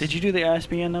yes. Did you do the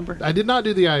ISBN number? I did not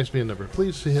do the ISBN number.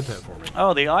 Please hit that for me.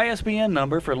 Oh, the ISBN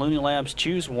number for Looney Labs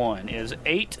Choose One is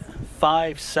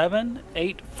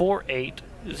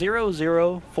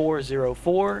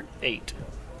 857-848-004048.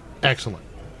 Excellent.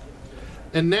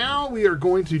 And now we are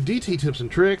going to DT tips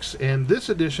and tricks, and this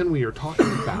edition we are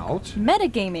talking about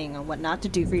Metagaming and what not to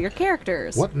do for your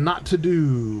characters. what not to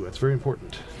do. That's very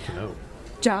important to know.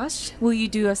 Josh, will you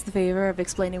do us the favor of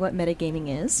explaining what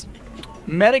metagaming is?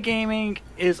 Metagaming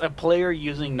is a player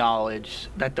using knowledge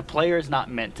that the player is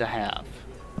not meant to have,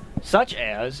 such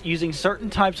as using certain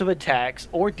types of attacks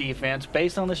or defense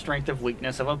based on the strength or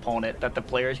weakness of an opponent that the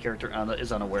player's character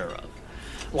is unaware of.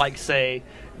 Like, say,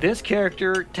 this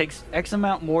character takes X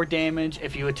amount more damage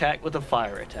if you attack with a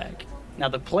fire attack. Now,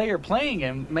 the player playing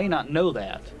him may not know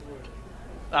that.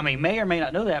 I mean, may or may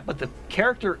not know that, but the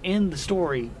character in the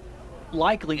story,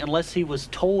 likely, unless he was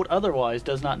told otherwise,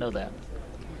 does not know that.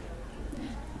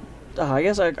 I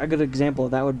guess a good example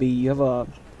of that would be you have a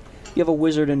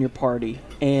wizard in your party,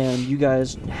 and you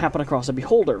guys happen across a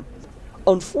beholder.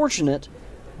 Unfortunate,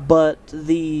 but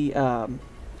the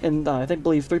and I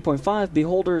believe 3.5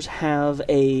 beholders have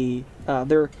a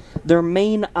their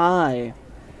main eye,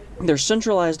 their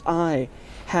centralized eye,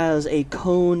 has a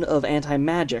cone of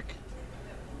anti-magic,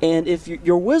 and if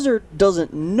your wizard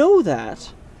doesn't know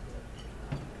that,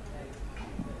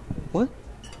 what?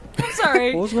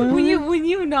 Sorry. What was going on when there?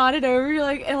 you nodded over, you're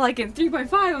like, and like in 3.5,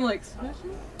 I'm like,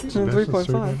 It's in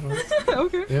 3.5.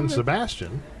 okay. And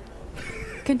Sebastian.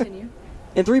 Continue.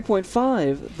 In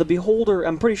 3.5, the beholder,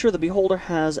 I'm pretty sure the beholder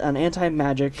has an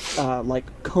anti-magic,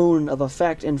 cone of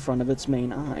effect in front of its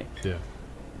main eye. Yeah.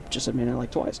 Just said main eye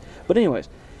like twice. But anyways,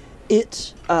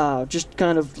 it just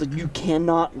kind of like you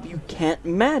can't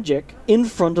magic in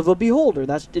front of a beholder.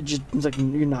 It's like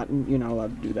you're not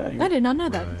allowed to do that here. I did not know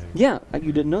that. Right. Yeah,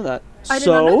 you didn't know that. I did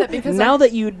so not know that because now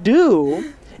that you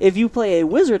do, if you play a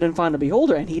wizard and find a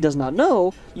beholder and he does not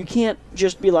know, you can't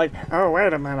just be like, oh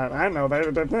wait a minute, I know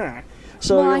that.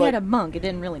 So well, you're I like, had a monk. It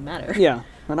didn't really matter. yeah,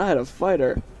 and I had a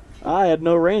fighter. I had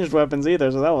no ranged weapons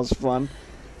either, so that was fun.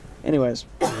 Anyways,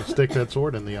 You stick that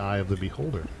sword in the eye of the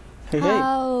beholder. hey,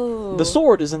 Oh. the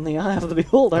sword is in the eye of the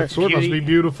beholder. That sword must be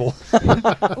beautiful.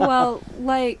 Well,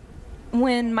 like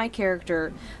when my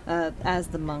character, as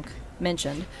the monk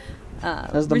mentioned,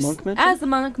 As the monk mentioned? as the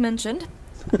monk mentioned,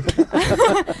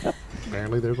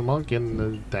 Apparently, there's a monk in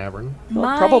the tavern. Well,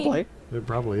 my- probably. There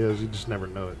probably is. You just never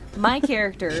know it. my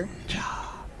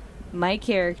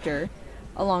character,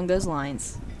 along those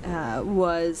lines,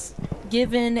 was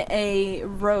given a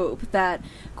rope that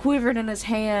quivered in his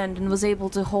hand and was able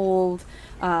to hold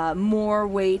more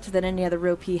weight than any other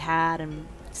rope he had, and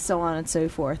so on and so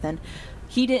forth. And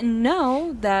he didn't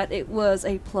know that it was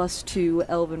a +2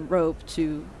 elven rope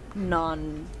to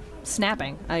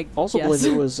non-snapping. I Also guess.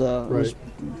 believe it was Right.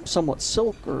 somewhat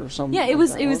silk or something. Yeah, it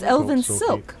was elven Silky.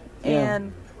 silk, Yeah.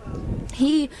 and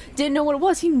he didn't know what it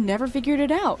was. He never figured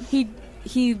it out. He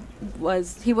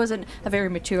wasn't a very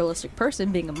materialistic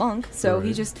person, being a monk. So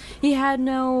Right. he had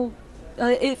no.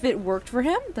 If it worked for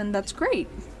him, then that's great.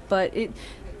 But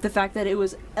the fact that it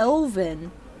was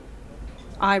elven,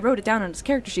 I wrote it down on his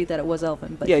character sheet that it was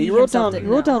elven. But Yeah, he you wrote himself down didn't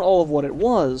you wrote know. down all of what it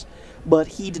was, but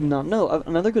he did not know.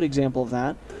 Another good example of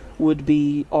that would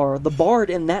be the bard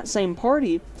in that same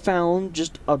party found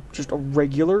just a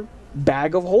regular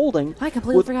bag of holding I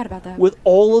completely with- forgot about that. with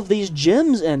all of these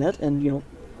gems in it, and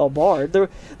a bard.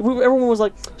 Everyone was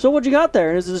like, "So what you got there?"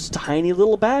 And it's this tiny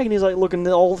little bag, and he's like looking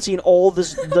at seeing all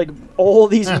this like all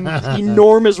these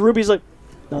enormous rubies, like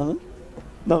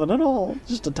nothing at all,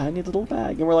 just a tiny little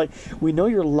bag. And we're like, "We know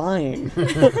you're lying,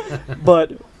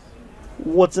 but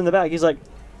what's in the bag?" He's like,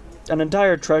 "An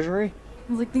entire treasury."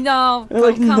 I was like, no, And they're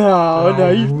like, come on. "No,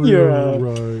 you're."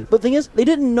 right. But the thing is, they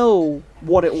didn't know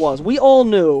what it was. We all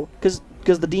knew because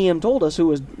the DM told us who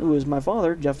was my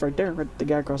father, Jeff, right there, the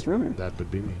guy across the room here. That would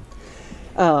be me.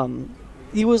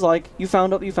 He was like, you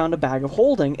found a bag of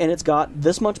holding, and it's got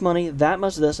this much money, that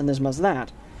much this, and this much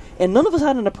that. And none of us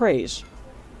had an appraise.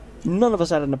 None of us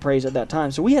had an appraise at that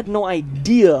time, so we had no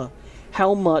idea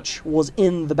how much was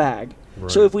in the bag.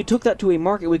 So Right. if we took that to a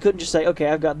market, we couldn't just say, okay,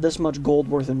 I've got this much gold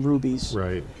worth in rubies.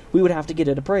 Right. We would have to get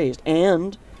it appraised,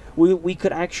 and we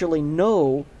could actually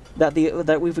know that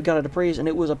we got it appraised, and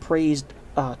it was appraised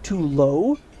too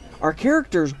low. Our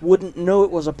characters wouldn't know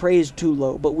it was appraised too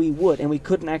low, but we would, and we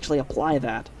couldn't actually apply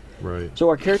that. Right. So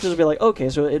our characters would be like, okay,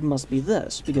 so it must be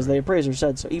this, because the appraiser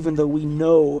said so, even though we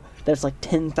know that's like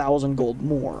 10,000 gold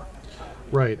more.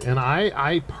 Right. And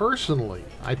I personally,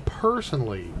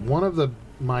 one of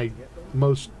my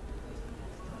most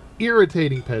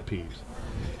irritating pet peeves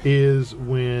is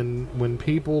when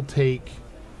people take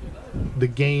the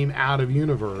game out of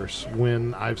universe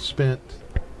when I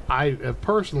have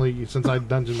personally, since I've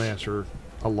Dungeon Master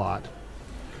a lot,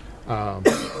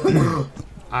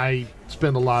 I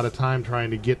spend a lot of time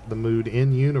trying to get the mood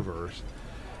in universe.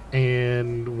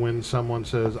 And when someone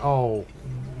says, "Oh,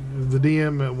 the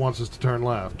DM wants us to turn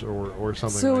left," or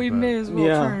something So like we that. may as well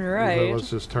Yeah. turn right. Let's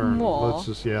just turn. Aw. Let's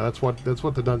just that's what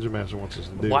the Dungeon Master wants us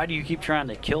to do. Why do you keep trying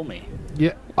to kill me?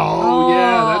 Yeah. Oh,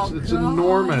 yeah. Oh, It's God.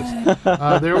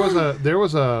 enormous. There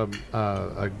was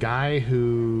a guy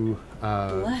who.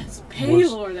 Bless was-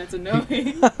 Paylor, that's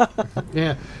annoying.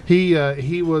 Yeah.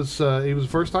 He was a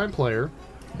first time player,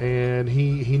 and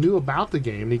he knew about the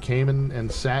game. And he came and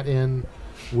sat in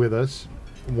with us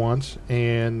once,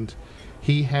 and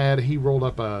he rolled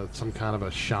up some kind of a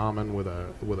shaman with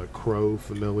a crow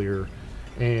familiar,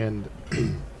 and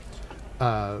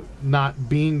not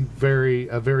being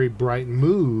a very bright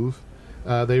move.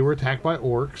 They were attacked by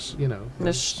orcs.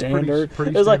 That's It's standard.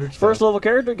 Pretty It's like standard first stuff. level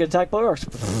character get attacked by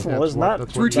orcs. Well, isn't that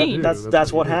That's routine. what you do.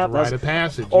 That's what you do. It's a happens. rite of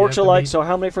passage. You Orcs have are to like, meet- so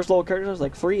how many first level characters?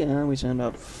 Like 3, and we send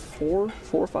out 4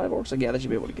 or 5 orcs. Like, yeah, that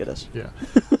should be able to get us. Yeah.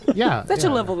 Yeah. That yeah.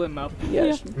 should level them up.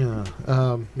 Yes.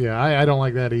 Yeah. I don't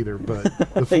like that either.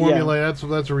 But the formula that's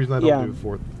the reason I don't Yeah. do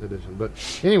 4th edition. But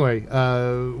anyway,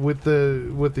 with the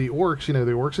orcs,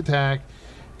 the orcs attack,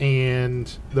 and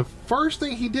the first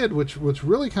thing he did, which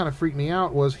really kind of freaked me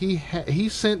out, was he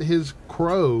sent his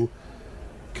crow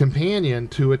companion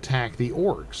to attack the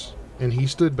orcs, and he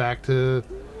stood back to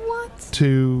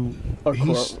A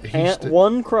crow. st-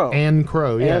 One crow. and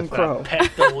crow, yes. And crow. Pet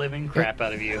the living crap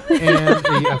out of you.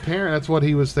 And apparently that's what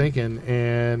he was thinking,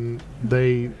 and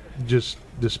they just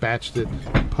dispatched it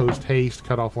post haste,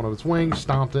 cut off one of its wings,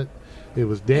 stomped it. It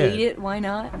was dead. Ate it, why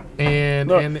not? And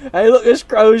Look, and hey, look, this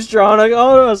crow's trying to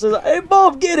go. I says, hey,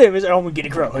 Bob, get him. He said, I'm going to get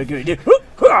a crow. I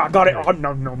got it. Oh,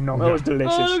 no. That was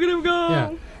delicious. Oh, look at him go!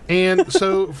 yeah, and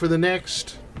so for the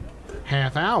next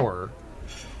half hour,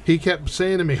 he kept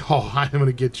saying to me, "Oh, I'm going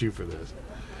to get you for this."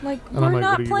 Like, And we're I'm like,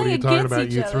 not what are you playing talking against about?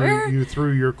 each You other.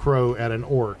 threw your crow at an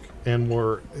orc, and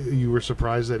you were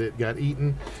surprised that it got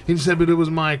eaten. He said, "But it was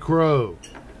my crow.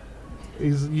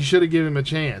 You should have given him a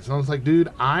chance." And I was like, "Dude,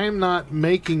 I'm not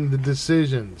making the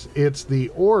decisions. It's the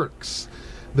orcs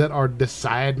that are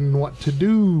deciding what to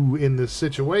do in this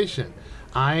situation.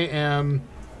 I am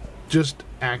just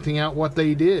acting out what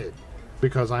they did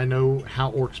because I know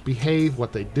how orcs behave,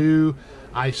 what they do.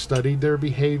 I studied their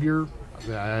behavior."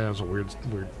 That was a weird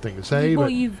thing to say, Well,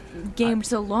 but you've gamed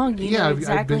so long, you yeah, know I've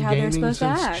exactly been how they're gaming supposed to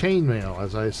since act. Chainmail,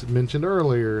 as I mentioned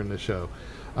earlier in the show.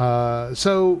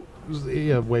 So,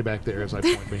 yeah, way back there as I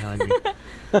point behind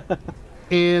me.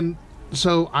 And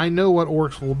so I know what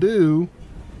orcs will do,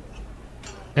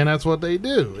 and that's what they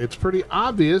do. It's pretty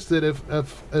obvious that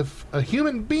if a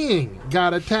human being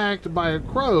got attacked by a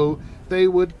crow, they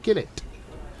would get it.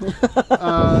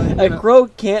 A crow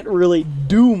can't really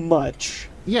do much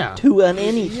Yeah. to an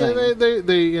anything. Yeah,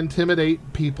 they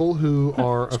intimidate people who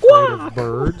are afraid of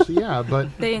birds. Yeah, but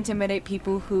They intimidate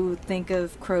people who think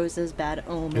of crows as bad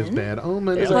omen. it's bad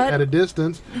omen It's like- at a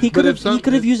distance. He But could if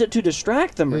have used it to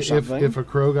distract them or if something. if a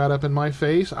crow got up in my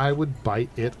face, I would bite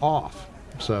it off.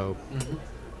 So,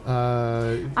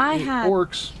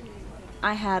 orcs.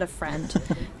 I had a friend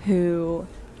who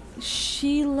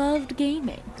she loved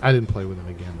gaming. I didn't play with him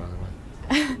again, by the way.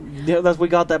 Yeah, we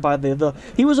got that by the.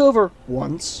 He was over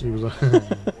once. He was.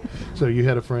 So you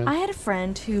had a friend. I had a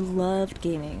friend who loved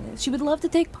gaming. She would love to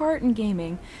take part in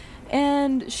gaming.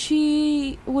 And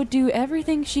she would do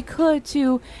everything she could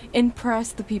to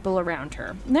impress the people around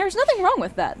her. And there's nothing wrong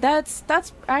with that. That's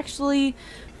actually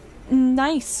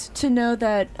nice to know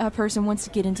that a person wants to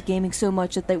get into gaming so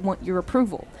much that they want your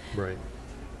approval. Right.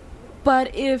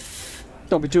 But if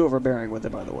Don't be too overbearing with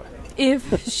it, by the way.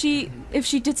 if she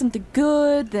did something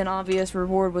good, then obvious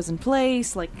reward was in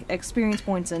place, like experience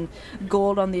points and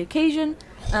gold on the occasion.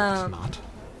 It's not.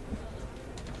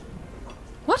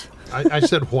 What? I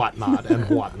said what not and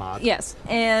what not. Yes,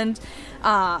 and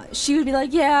she would be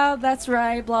like, "Yeah, that's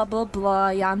right, blah blah blah.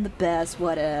 Yeah, I'm the best,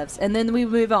 whatevs," and then we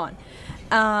would move on.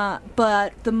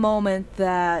 But the moment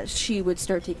that she would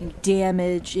start taking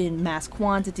damage in mass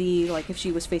quantity, like if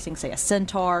she was facing, say, a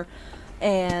centaur,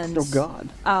 and Oh God.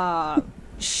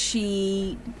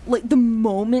 she, like, the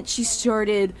moment she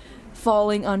started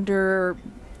falling under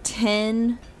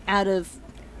 10 out of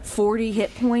 40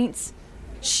 hit points,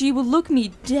 she would look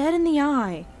me dead in the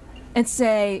eye and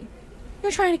say,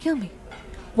 "You're trying to kill me.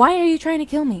 Why are you trying to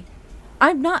kill me?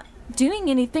 I'm not doing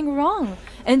anything wrong."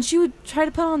 And she would try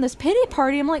to put on this pity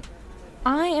party. I'm like,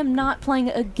 I am not playing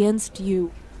against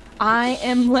you. I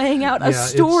am laying out a Yeah,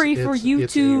 story it's- for it's- you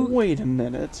it's to Wait a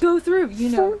minute. go through, you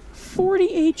know. 40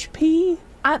 HP?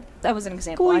 That was an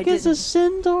example. Going I against a didn't.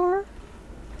 centaur?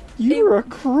 You're a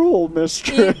cruel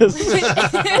mistress.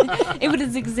 It was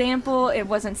an example. It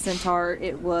wasn't centaur.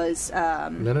 It was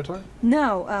Minotaur?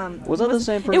 no. Was that the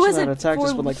same it person wasn't that attacked us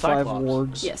four- with like 5 Cyclops.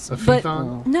 wargs? Yes, A but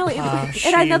Phaethon? no, it had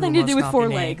she nothing who to do must with not four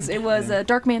be legs. named. It was a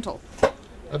dark mantle,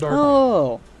 A dark.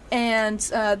 Oh, and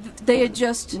they had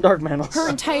just Dark Mantles. her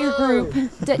entire group.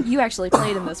 That you actually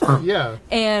played in this one. Yeah.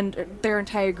 And their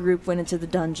entire group went into the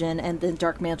dungeon, and then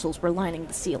dark mantles were lining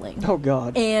the ceiling. Oh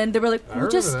God. And they were like, I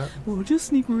remember that. we'll just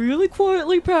sneak really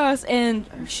quietly past. And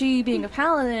she, being a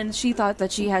paladin, she thought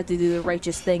that she had to do the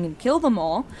righteous thing and kill them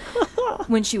all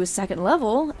when she was second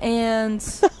level. And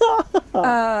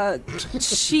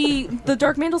the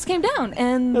dark mantles came down,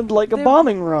 and Like a they-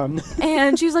 bombing run.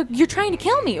 And she was like, "You're trying to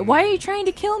kill me. Why are you trying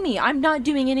to kill me? I'm not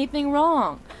doing anything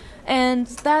wrong." And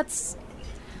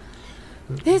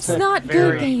it's not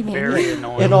good gaming. very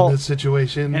annoying. In all- In this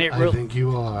situation, And it I really- think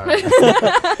you are.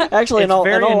 Actually, It's in all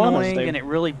very annoying, honesty. and it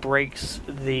really breaks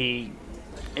the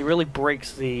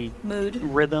Mood.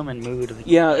 rhythm and mood of the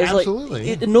Yeah, it's Absolutely.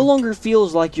 like it no longer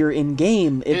feels like you're in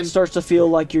game. It And- starts to feel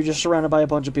like you're just surrounded by a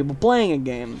bunch of people playing a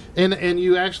game. And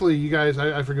you guys,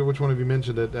 I forget which one of you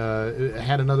mentioned it,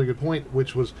 had another good point,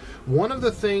 which was one of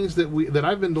the things that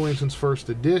I've been doing since first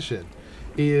edition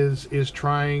is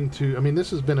trying to. I mean,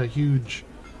 this has been a huge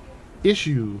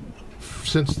issue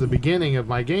since the beginning of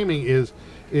my gaming. Is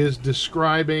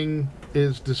describing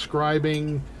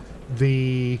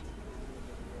the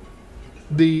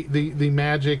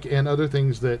magic and other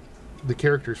things that the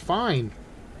characters find.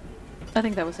 I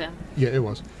think that was him. Yeah, it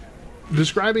was.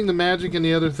 describing the magic and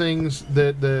the other things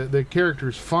that the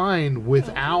characters find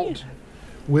without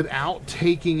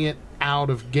taking it out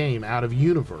of game, out of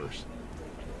universe.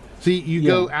 See, you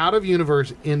go out of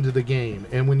universe into the game,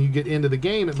 and when you get into the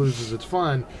game, it loses its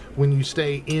fun. When you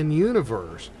stay in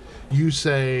universe, you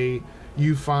say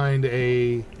you find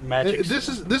a Magic. This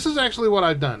is actually what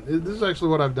I've done. This is actually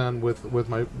what I've done with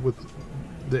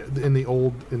in the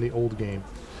old game.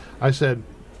 I said,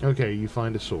 okay, you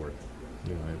find a sword,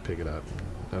 and pick it up.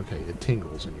 Okay, it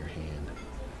tingles in your hand,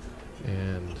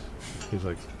 and he's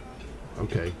like,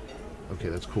 okay,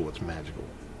 that's cool. It's magical.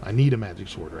 I need a magic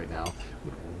sword right now. It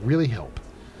would really help.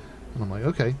 And I'm like,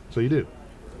 okay, so you do.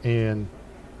 And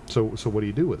so what do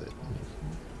you do with it?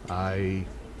 I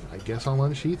guess I'll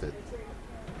unsheath it.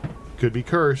 Could be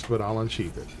cursed, but I'll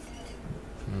unsheath it.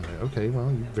 And I'm like, okay,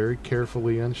 well, you very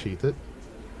carefully unsheath it.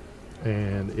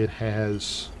 And it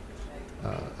has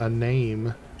a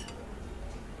name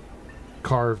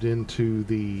carved into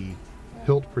the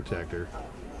hilt protector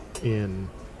in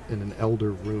an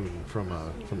elder rune from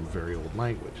a very old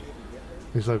language.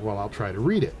 He's like, well, I'll try to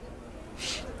read it.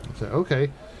 I said, okay.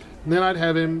 And then I'd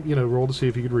have him, roll to see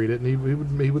if he could read it, and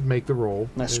he would make the roll.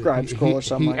 A scribe scroll or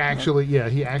something. He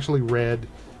actually read.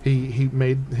 He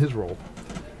made his roll.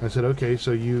 I said, okay,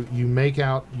 so you make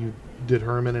out, you did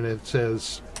Herman, and it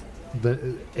says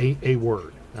a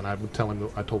word, and I told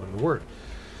him the word.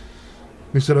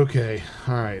 He said, okay,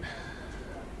 all right,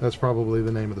 that's probably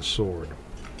the name of the sword.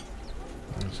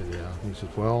 I said, yeah. He said,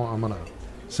 well,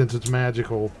 since it's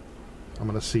magical, I'm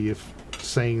going to see if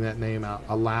saying that name out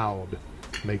aloud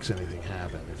makes anything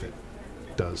happen, if it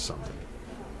does something.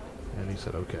 And he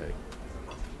said, okay.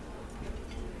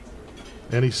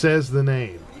 And he says the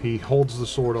name. He holds the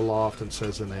sword aloft and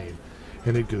says the name.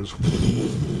 And it goes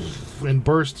and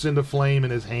bursts into flame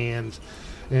in his hands,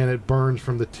 and it burns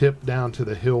from the tip down to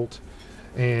the hilt.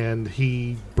 And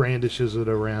he brandishes it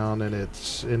around, and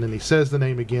then he says the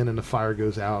name again, and the fire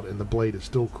goes out, and the blade is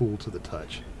still cool to the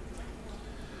touch.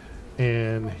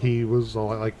 And he was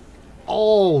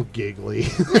all giggly,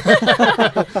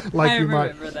 like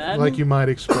you might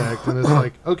expect. And it's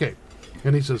like, okay.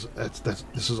 And he says,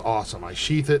 this is awesome. I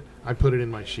sheath it. I put it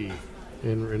in my sheath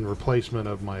in replacement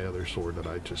of my other sword that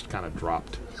I just kind of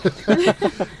dropped.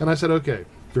 And I said, okay,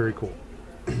 very cool.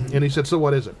 And he said, so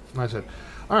what is it? And I said,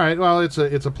 all right, well, it's a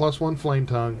 +1 flame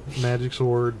tongue magic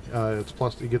sword.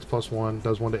 It gets +1,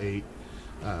 does 1 to 8.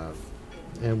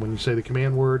 And when you say the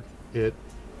command word, it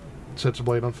sets a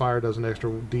blade on fire, does an extra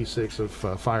d6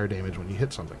 of fire damage when you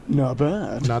hit something. Not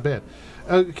bad. Not bad.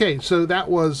 Okay, so that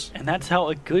was... And that's how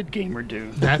a good gamer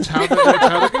do. That's how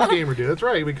the good gamer do. That's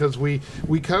right, because we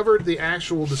covered the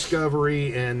actual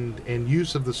discovery and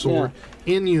use of the sword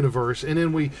in universe, and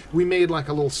then we made like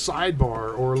a little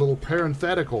sidebar or a little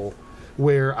parenthetical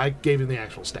where I gave him the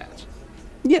actual stats.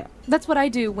 Yeah. That's what I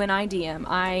do when I DM.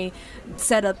 I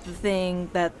set up the thing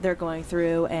that they're going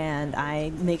through, and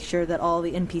I make sure that all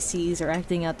the NPCs are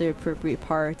acting out their appropriate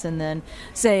parts. And then,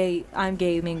 say I'm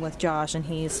gaming with Josh and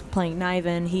he's playing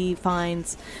Niven, he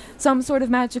finds some sort of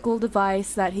magical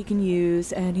device that he can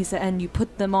use, and and you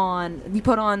put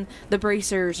on the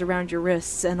bracers around your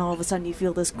wrists, and all of a sudden you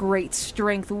feel this great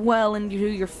strength well into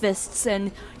your fists,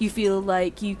 and you feel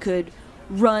like you could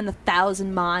run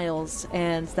 1,000 miles,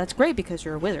 and that's great because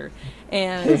you're a wizard.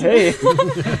 And hey.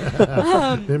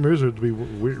 Them wizards be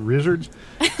wizards.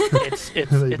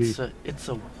 It's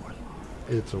a warlock.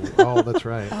 Oh, that's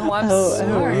right. Oh, I'm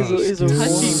sorry. He's a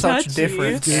Such Touchy.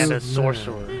 difference. And a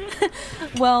sorcerer.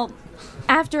 Well,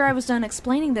 after I was done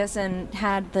explaining this and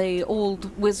had the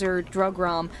old wizard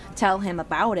Drugrom tell him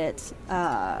about it,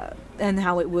 and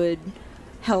how it would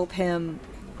help him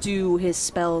do his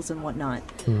spells and whatnot,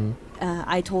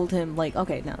 I told him,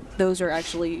 okay, now those are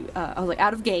actually, I was like,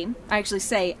 out of game. I actually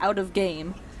say out of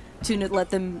game to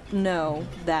let them know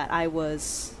that I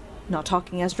was not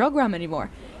talking as Drugrom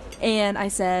anymore. And I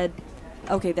said,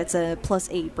 okay, that's a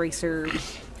 +8 bracer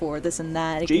for this and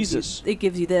that. It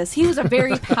gives you this. He was a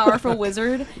very powerful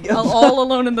wizard, all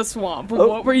alone in the swamp.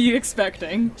 What were you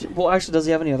expecting? Well, actually, does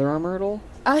he have any other armor at all?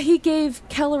 He gave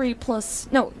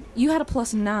Kellery no, you had a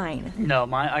 +9. No,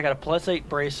 I got a +8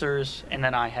 bracers, and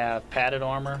then I have padded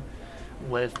armor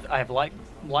I have light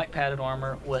padded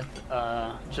armar with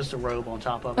just a robe on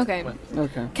top of it. Okay.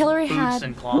 Okay. Kellery Boots had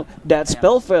and cloth. That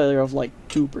spell failure of 2%.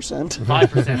 5%.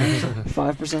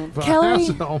 5%.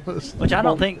 Kellery, Almost. Which I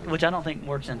don't think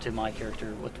works into my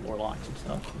character with warlocks and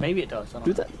stuff. Maybe it does. I don't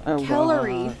know. that.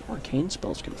 Kellery. Arcane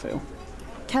spells can fail.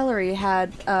 Kellery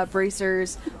had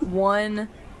bracers, one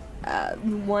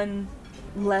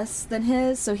less than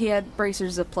his, so he had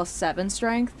bracers of +7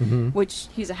 strength, which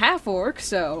he's a half orc,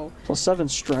 so +7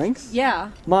 strength? yeah.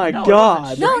 My No, it God.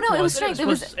 wasn't No, strength, it was was strength. It It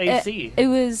was was AC. It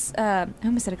was I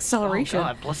almost said acceleration. Oh,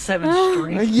 God, +7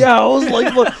 strength. Yeah, I was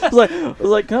like, look, I was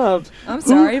like, God, I'm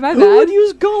sorry, my who would bad.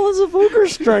 use Gauntlets of Ogre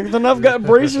Strength? And I've got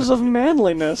bracers of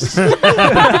manliness.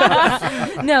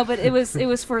 No, but it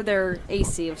was for their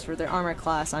AC. It was for their armor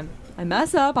class. I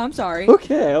mess up. I'm sorry.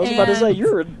 Okay, I was about to say, And-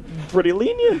 you're pretty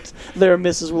lenient. There,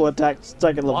 Mrs. will attack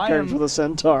second level Why characters am- with a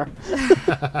centaur.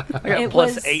 I got It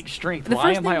was- +8 strength. the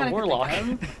Why first am thing I that I a could warlock?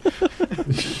 think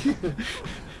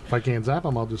If I can't zap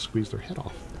them, I'll just squeeze their head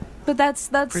off. But that's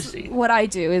Proceed. what I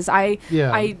do. Is I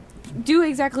Yeah. do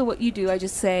exactly what you do. I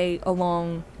just say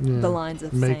along Yeah. the lines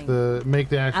of make saying.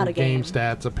 the actual out of game game.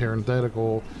 stats a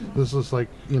parenthetical. This is like,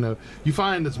 you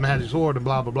find this magic sword and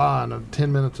blah blah blah, and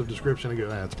 10 minutes of description and go,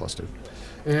 it's +2,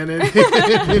 and then,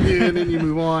 and then you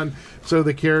move on. So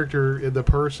the character, the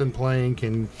person playing,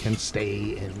 can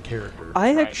stay in character.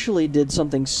 I Right. actually did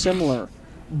something similar,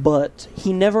 but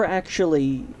he never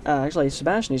actually. Actually,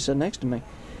 Sebastian, he sat next to me.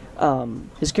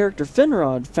 His character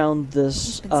Finrod found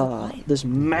this been so quiet. this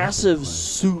massive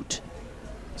suit,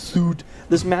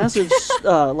 this massive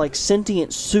like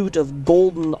sentient suit of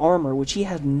golden armor, which he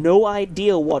had no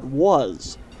idea what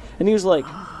was, and he was like,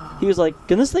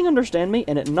 "Can this thing understand me?"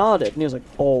 And it nodded, and he was like,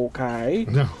 "Okay."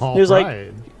 All He was like,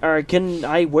 right. "All right, can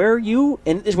I wear you?"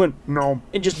 And it just went, "No."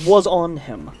 It just was on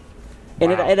him,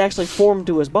 and Wow. it actually formed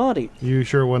to his body. You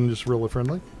sure it wasn't just really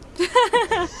friendly?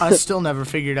 I still never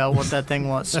figured out what that thing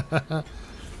was.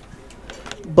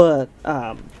 But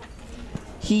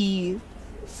he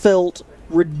felt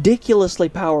ridiculously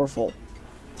powerful.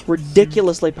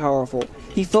 Ridiculously powerful.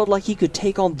 He felt like he could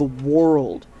take on the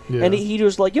world. Yeah. And he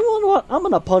was like, you know what? I'm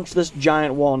going to punch this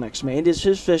giant wall next to me. And his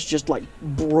fist just like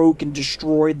broke and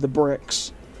destroyed the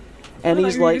bricks. And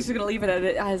he's like, gonna leave it at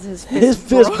it as his his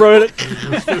fist broke.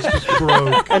 His fist just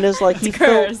broke. And it's like he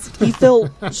cursed.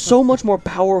 felt so much more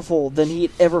powerful than he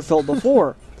had ever felt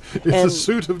before. It's a And-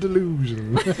 suit of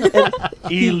delusion.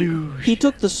 Illusion. He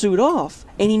took the suit off,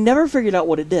 and he never figured out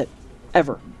what it did,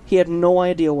 ever. He had no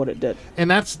idea what it did.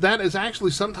 And that is actually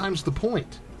sometimes the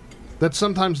point. That's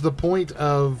sometimes the point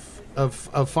of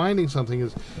finding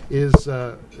something is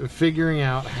figuring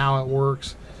out how it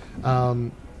works.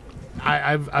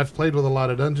 I've played with a lot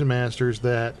of dungeon masters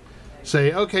that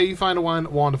say, okay, you find a wand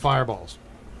of fireballs.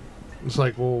 It's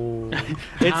like, well,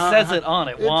 It says it on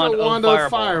it. it's Wand a wand of of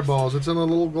fireballs. It's in a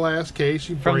little glass case.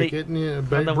 You From break the- it and you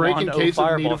from the break Wand in O case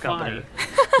of need Fireball of fire. Company.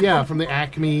 Yeah, from the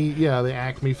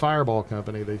Acme Fireball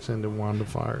Company. They send a wand of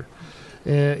fire.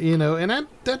 And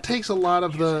that takes a lot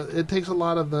of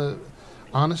the.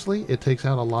 Honestly, it takes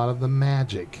out a lot of the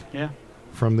magic Yeah.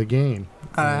 from the game.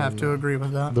 I have to agree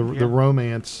with that. The Yeah.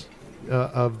 romance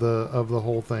of the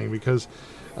whole thing, because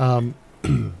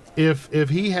if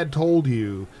he had told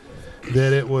you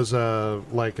that it was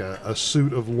like a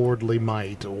suit of lordly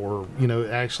might, or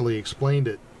actually explained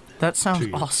it That to sounds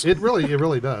you, awesome. it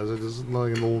really does. It is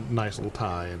like a nice little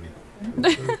tie and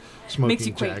smoking Makes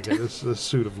you quake. jacket. It's a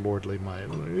suit of lordly might.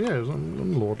 Yeah,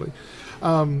 I'm lordly.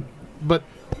 But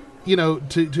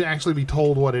to actually be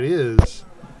told what it is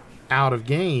out of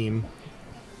game,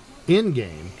 in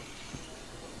game,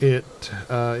 it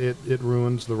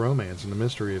ruins the romance and the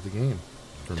mystery of the game.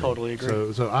 For me. Totally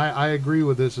agree. So I agree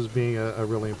with this as being a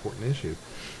really important issue,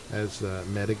 as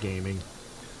metagaming.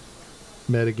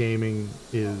 Metagaming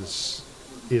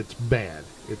it's bad.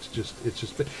 It's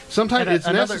just bad. Sometimes And it's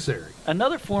another- necessary.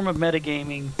 Another form of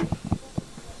metagaming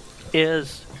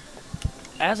is,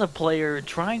 as a player,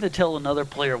 trying to tell another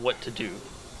player what to do.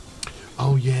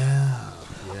 Oh yeah.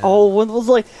 Oh, when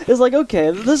it's like, okay,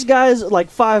 this guy's like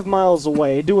 5 miles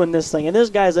away doing this thing, and this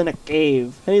guy's in a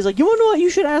cave, and he's like, you know what? You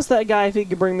should ask that guy if he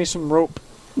could bring me some rope.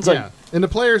 It's Yeah. like, And the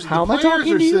players How am I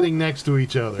talking are to you? sitting next to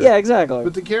each other. yeah, exactly.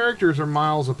 But the characters are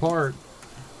miles apart.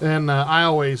 And I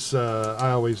always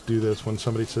do this when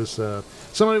somebody says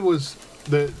somebody was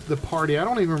the party. I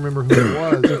don't even remember who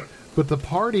it was, but the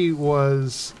party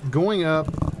was going up.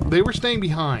 They were staying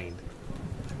behind.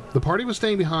 The party was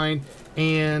staying behind,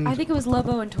 and I think it was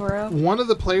Lobo and Toro. one of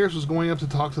the players was going up to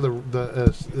talk to the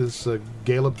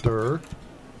Galeb Durr,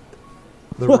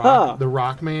 the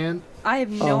rock man. I have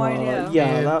no idea. Yeah,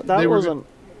 And that they were wasn't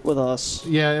with us.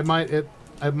 Yeah, it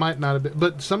might not have been,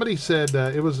 but somebody said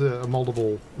it was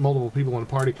multiple people in the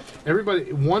party.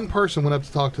 One person went up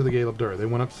to talk to the Galeb Durr. They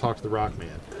went up to talk to the rock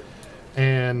man,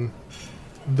 and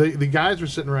the guys were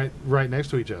sitting right next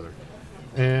to each other.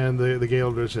 And the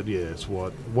Galeb Durr said, "Yes,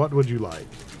 what would you like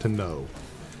to know?"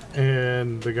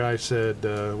 And the guy said,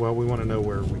 "Well, we want to know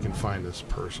where we can find this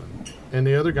person." And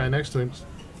the other guy next to him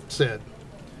said,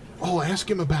 "Oh, ask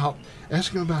him about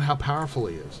how powerful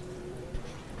he is."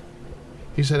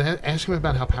 He said, "Ask him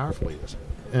about how powerful he is."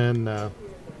 And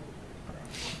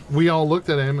we all looked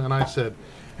at him, and I said,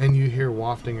 and you hear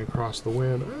wafting across the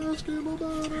wind, "Ask him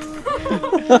about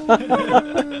how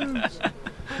powerful he is."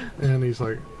 And he's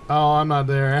like, "Oh, I'm not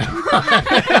there."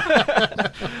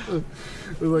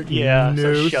 We're like, Yeah, no,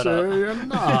 so shut sir, up." you're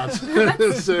not.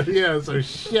 so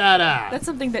shut up. That's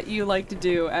something that you like to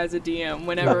do as a DM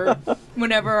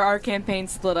whenever our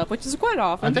campaigns split up, which is quite I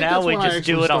often. think Now that's we when I just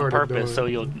do actually it on started purpose so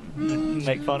doing you'll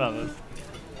make fun of us.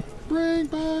 Bring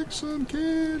back some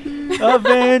candy.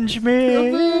 Avenge me!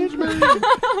 Avenge me.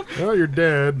 Well, you're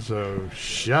dead, so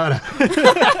shut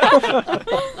up.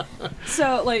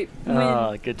 So, like,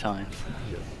 when Good times.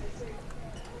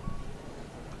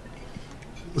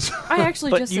 I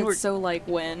actually But just you said were- so like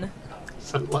when.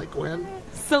 So, like when?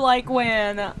 So like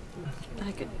when I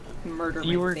could murder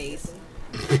You my were- face.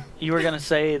 You were gonna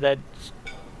say that.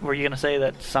 Were you gonna say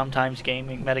that sometimes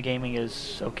metagaming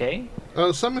is okay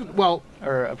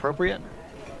or appropriate?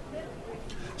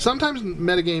 Sometimes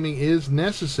metagaming is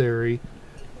necessary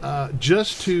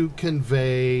just to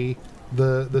convey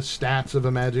the stats of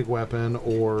a magic weapon,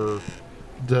 or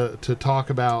to talk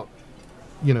about,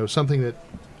 something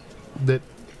that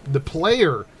the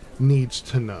player needs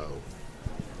to know.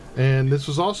 And this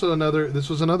was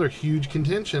another huge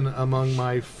contention among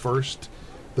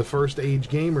the first age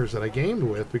gamers that I gamed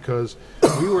with, because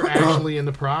we were actually in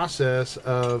the process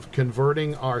of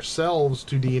converting ourselves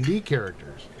to D&D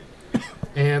characters.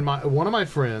 And one of my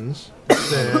friends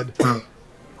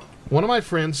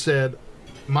said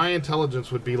my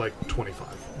intelligence would be like 25,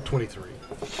 23.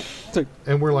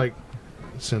 And we're like,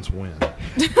 since when?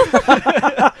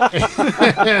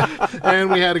 And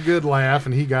we had a good laugh,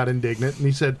 and he got indignant, and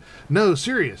he said, "No,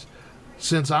 serious.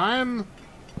 Since I'm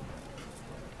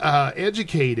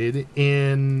educated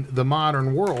in the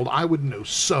modern world, I would know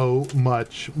so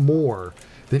much more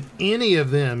than any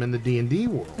of them in the D&D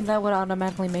world." And that would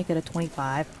automatically make it a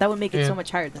 25. That would make it so And-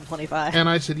 much higher than 25. And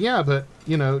I said, "Yeah, but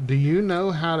do you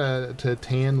know how to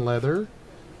tan leather?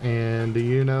 And do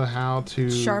you know how to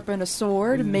Sharpen a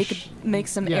sword, make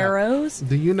some Yeah. arrows.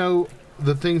 Do you know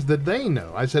the things that they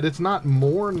know?" I said, "It's not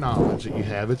more knowledge that you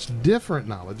have; it's different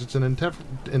knowledge. It's an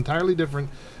entirely different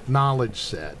knowledge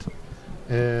set."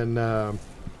 And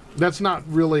that's not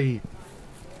really.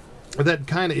 That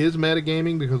kind of is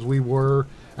metagaming, because we were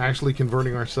actually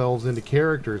converting ourselves into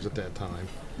characters at that time.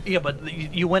 Yeah, but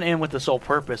you went in with the sole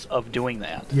purpose of doing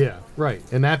that. Yeah, right.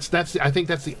 And that's I think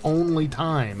that's the only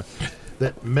time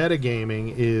that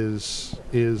metagaming is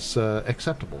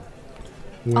acceptable.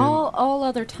 When- All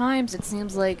other times, it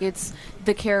seems like it's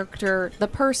the character, the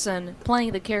person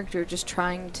playing the character, just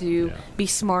trying to be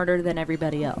smarter than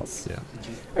everybody else. Yeah.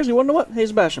 Actually, you want to know what? Hey,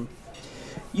 Sebastian.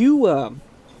 You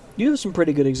have some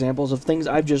pretty good examples of things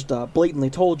I've just blatantly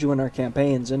told you in our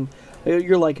campaigns, and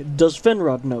you're like, "Does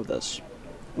Finrod know this?"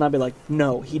 And I'd be like,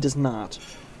 "No, he does not."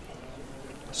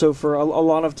 So for a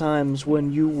lot of times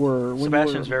when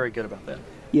Sebastian's very good about that.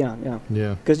 Yeah.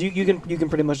 Yeah. Because you can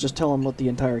pretty much just tell him what the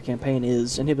entire campaign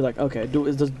is, and he'll be like, "Okay,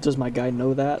 does my guy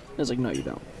know that?" And it's like, "No, you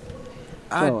don't."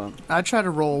 I try to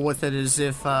roll with it as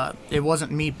if it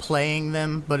wasn't me playing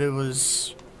them, but it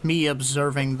was me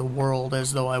observing the world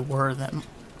as though I were them.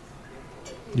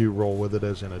 You roll with it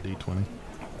as in a D20.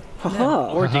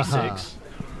 Haha. Or D6.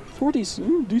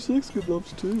 D6 good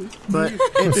loves too. But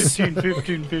it's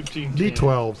 15, 15.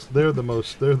 D12s. They're the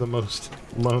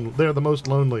most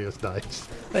loneliest dice.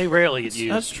 They rarely get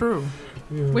used. that's true.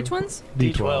 Which ones?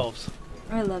 D12s.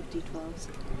 I love D12s.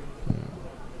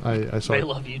 I saw. They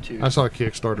love you too. I saw a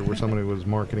Kickstarter where somebody was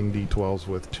marketing D12s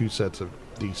with 2 sets of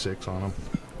D6 on them,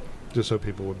 just so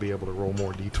people would be able to roll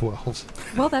more D12s.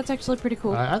 Well, that's actually pretty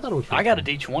cool. I thought it was. I got a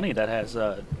pretty D20 that has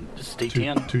just cool.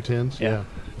 D10. Two 10s. Yeah.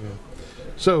 Yeah.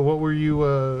 So what were you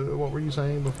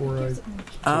saying before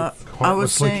I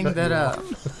was saying that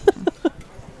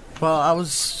well, I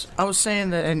was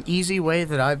saying that an easy way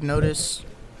that I've noticed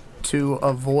to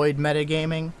avoid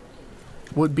metagaming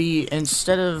would be,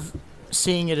 instead of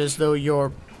seeing it as though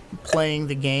you're playing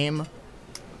the game,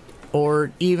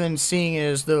 or even seeing it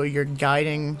as though you're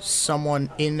guiding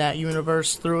someone in that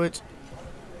universe through it,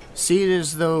 see it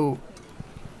as though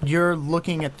you're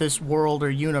looking at this world or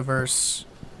universe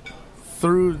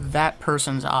through that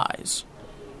person's eyes.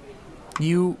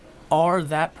 You are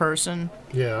that person,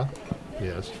 Yeah.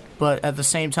 Yes. but at the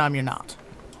same time you're not.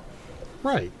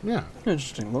 Right. Yeah.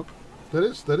 Interesting look. That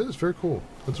is very cool.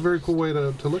 That's a very cool way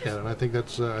to look at it. And I think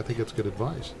that's good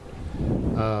advice.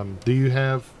 Do you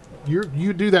have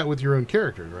you do that with your own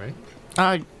characters,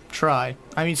 right? try.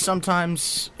 I mean,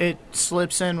 sometimes it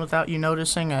slips in without you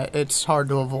noticing. It's hard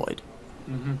to avoid.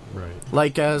 Right.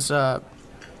 Like I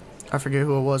forget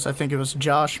who it was. I think it was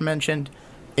Josh mentioned.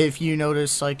 If you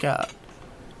notice, like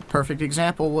perfect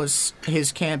example was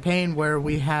his campaign where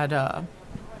we had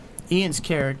Ian's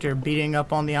character beating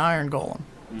up on the Iron Golem.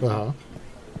 Uh-huh.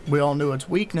 We all knew its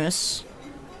weakness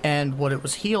and what it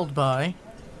was healed by,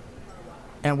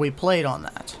 and we played on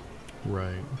that.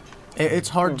 Right. It's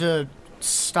hard to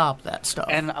stop that stuff.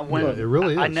 And when Yeah, it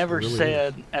really I is. never It really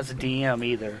said as a DM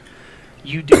either,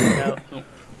 you do know.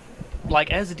 Like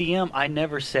as a DM, I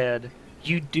never said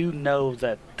you do know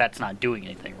that that's not doing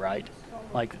anything, right?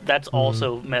 Like that's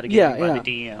also mitigated Yeah, by yeah.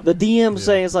 the DM. The DM Yeah.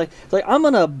 saying it's like I'm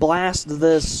gonna blast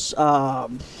this.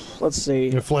 Let's see,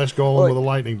 A flesh golem Like- with a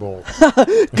lightning bolt.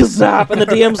 Kazap, and the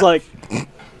DM's like,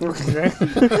 okay.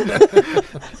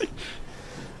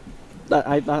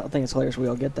 I think it's hilarious. We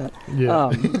all get that.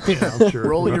 Yeah. Yeah, I'm sure.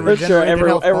 Roll your I'm regenerated sure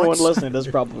health everyone points. listening to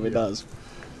this probably does.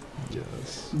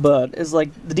 Yes. But it's like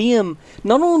the DM.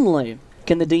 Not only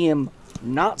can the DM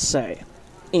not say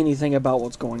anything about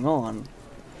what's going on,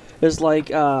 it's like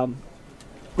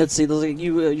let's see. There's like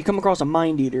you come across a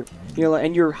mind eater,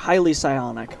 and you're highly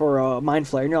psionic or a mind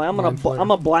flayer. And you're like, I'm Mind flayer.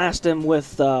 gonna blast him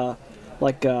with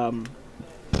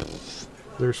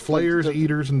There's flayers,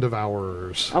 eaters, and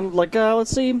devourers. I'm like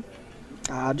let's see.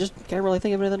 I just can't really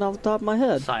think of anything off the top of my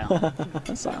head. Scion.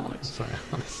 Psionics. So,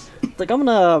 Like I'm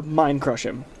gonna mind crush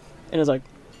him, and it's like,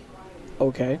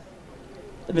 okay.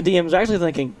 And the DM's actually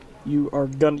thinking, you're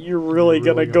really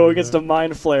gonna go do against that? a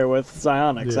mind flare with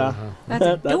psionics, yeah. huh? That's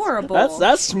adorable.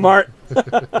 That's smart.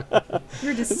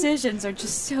 Your decisions are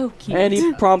just so cute. And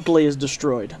he promptly is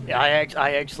destroyed. Yeah,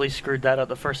 I actually screwed that up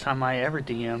the first time I ever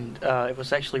DM'd. It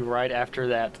was actually right after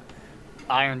that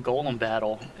Iron Golem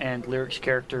battle, and Lyric's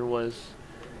character was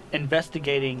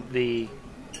investigating the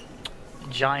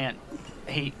giant.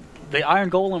 The Iron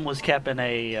Golem was kept in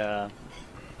a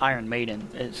Iron Maiden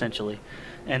essentially,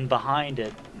 and behind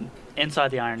it,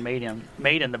 inside the Iron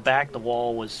Maiden, the back the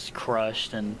wall was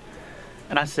crushed, and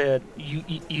I said,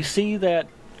 you see that?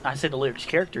 I said to Lyric's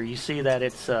character, you see that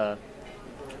it's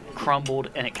crumbled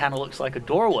and it kind of looks like a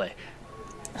doorway.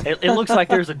 It looks like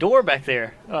there's a door back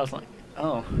there. I was like,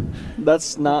 oh.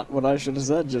 That's not what I should have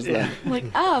said just then. Like,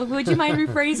 oh, would you mind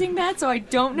rephrasing that so I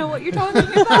don't know what you're talking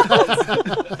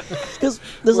about? Because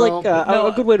there's Well,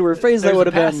 a good way to rephrase that there's would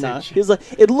a have been. passage. He's like,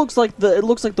 it looks like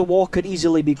the wall could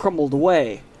easily be crumbled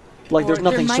away, like there's Or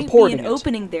nothing there might supporting be an it.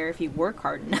 opening there if you work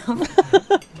hard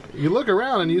enough. You look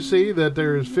around and you see that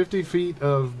there's 50 feet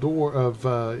of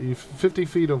 50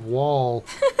 feet of wall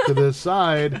to this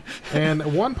side,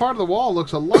 and one part of the wall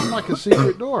looks a lot like a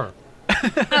secret door.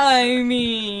 I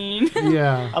mean,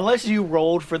 Yeah. Unless you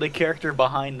rolled for the character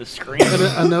behind the screen. And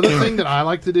another thing that I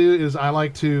like to do is I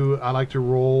like to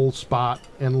roll spot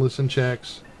and listen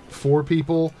checks for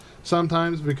people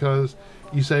sometimes, because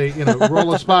you say,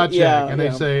 roll a spot check, Yeah, and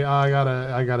they say, I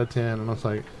got a 10, and I was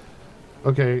like,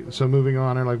 okay, so moving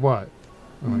on. They're like, what?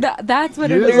 I'm like, that's what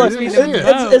You it didn't- irritates you me didn't the see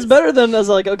it. most. It's better than as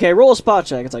like, okay, roll a spot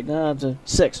check. It's like, nah, it's a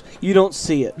 6. You don't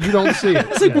see it. you don't see it.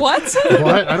 It's like, what?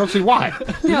 What? I don't see why. You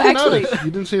didn't actually- notice.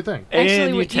 You didn't see a thing. And Actually,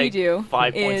 you what you take do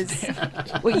 5 points is of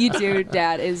damage. what you do,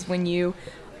 Dad, is when you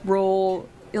roll,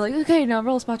 you're like, okay, now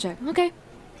roll a spot check. Okay,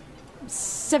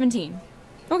 17.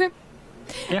 Okay.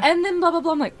 Yeah. And then blah blah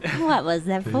blah. I'm like, what was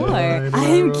that for? Why did I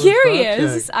I'm roll a spot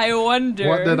curious. check? I wonder.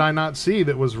 What did I not see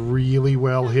that was really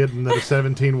well hidden that a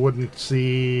 17 wouldn't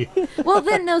see? Well,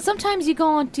 then, no, sometimes you go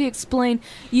on to explain,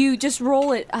 you just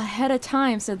roll it ahead of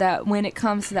time so that when it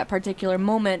comes to that particular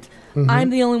moment, I'm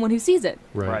the only one who sees it.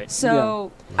 Right.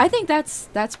 So I think that's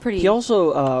pretty. He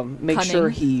also makes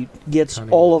sure Cunning. he gets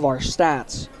Cunning. all of our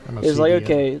stats. I'm a It's like, CDM.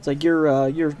 okay, it's like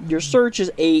your search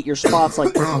is 8, your spot's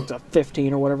like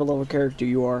 15 or whatever level character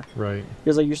you are. Right.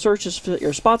 It's like your search is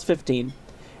your spot's 15,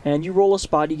 and you roll a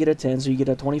spot, you get a 10, so you get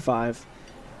a 25.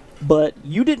 But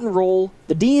you didn't roll.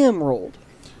 The DM rolled.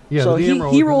 Yeah, so the DM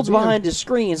rolled, he 'cause rolls the DM behind his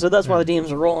screen, so that's why the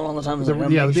DMs are rolling all the time. It's like,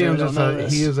 Yeah, the make sure DM I is don't know he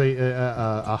this. is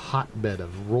a hotbed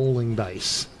of rolling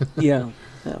dice. Yeah.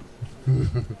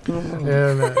 And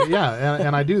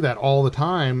and I do that all the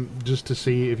time just to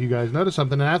see if you guys notice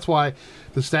something. And that's why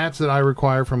the stats that I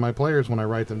require from my players when I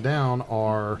write them down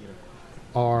are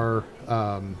your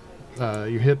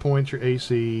hit points, your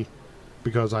AC,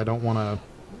 because I don't want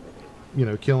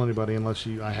to kill anybody unless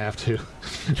I have to.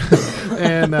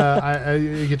 And I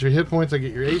you get your hit points, I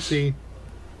get your AC.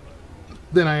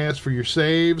 Then I ask for your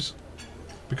saves,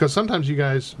 because sometimes you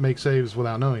guys make saves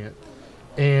without knowing it.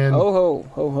 And Ho ho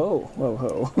ho ho ho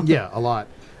ho. yeah, a lot.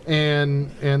 And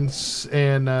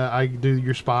I do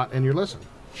your spot and your listen.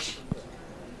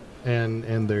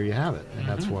 and there you have it. And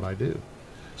that's what I do.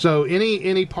 So,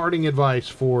 any parting advice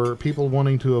for people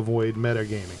wanting to avoid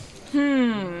metagaming?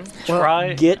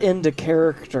 Try. Get into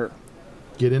character.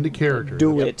 Get into character.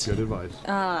 Do That's it. Good advice.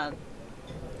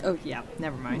 Oh yeah,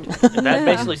 never mind. That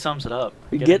basically sums it up.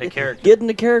 Get into character. Get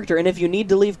into character, and if you need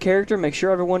to leave character, make sure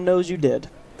everyone knows you did.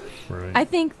 Right. I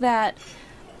think that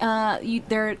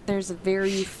there's a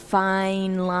very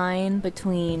fine line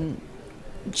between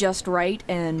just right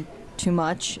and too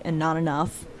much and not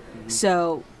enough.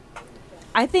 So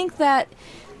I think that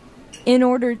in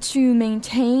order to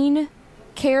maintain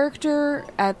character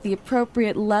at the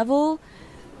appropriate level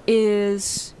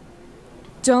is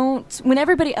when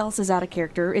everybody else is out of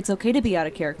character, it's okay to be out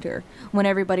of character. When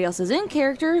everybody else is in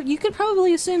character, you could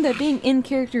probably assume that being in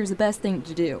character is the best thing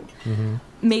to do.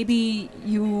 Maybe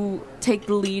you take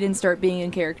the lead and start being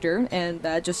in character, and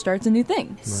that just starts a new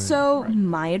thing. So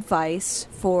my advice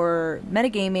for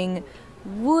metagaming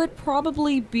would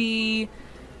probably be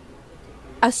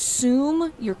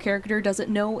assume your character doesn't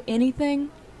know anything,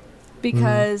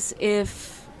 because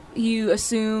if you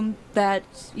assume that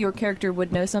your character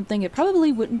would know something, it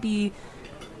probably wouldn't be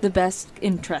the best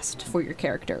interest for your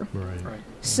character. Right.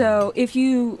 So if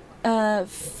you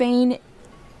feign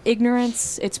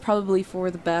ignorance, it's probably for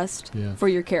the best for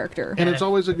your character. And it's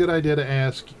always a good idea to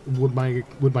ask, would my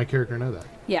character know that?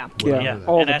 Yeah. Would I Yeah. know that?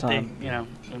 All and the at time.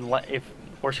 if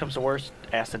worst comes to worst,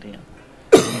 ask the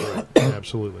DM.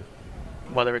 Absolutely.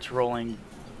 Whether it's rolling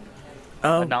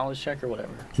a knowledge check or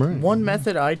whatever. Right. One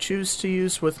method I choose to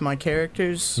use with my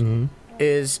characters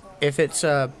is if it's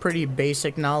a pretty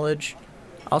basic knowledge,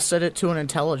 I'll set it to an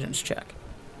intelligence check.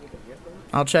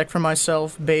 I'll check for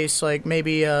myself base, like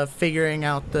maybe figuring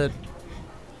out that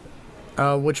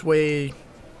which way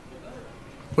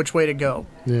to go.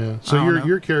 Yeah. So I don't know.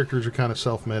 your characters are kind of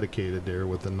self-medicated there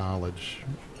with the knowledge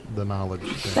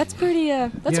thing. That's pretty.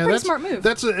 That's a pretty smart move.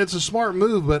 It's a smart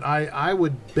move, but I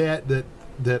would bet that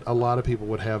a lot of people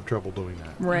would have trouble doing that.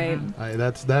 right.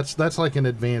 That's like an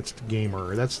advanced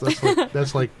gamer. That's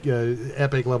like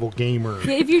epic level gamer.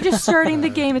 Yeah, if you're just starting the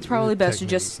game, it's probably best to technique.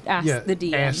 just ask the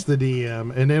DM. Ask the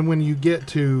DM, and then when you get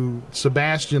to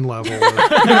Sebastian level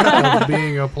of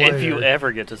being a player, If you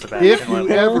ever get to Sebastian if you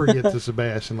level. ever get to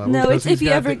Sebastian level, No, because it's if he's you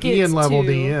got ever the get Ian level to-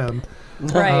 DM.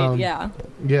 Right. Yeah.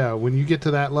 Yeah, when you get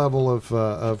to that level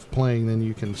of playing, then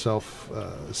you can self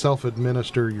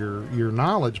administer your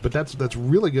knowledge. But that's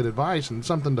really good advice and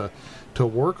something to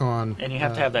work on. And you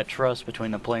have to have that trust between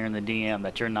the player and the DM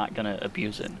that you're not going to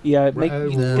abuse it. Yeah,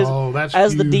 That's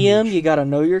as the huge. DM, you got to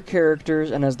know your characters,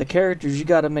 and as the characters, you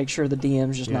got to make sure the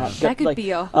DM's just not. That could like,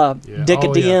 be a. Dick a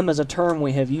Oh, yeah. DM is a term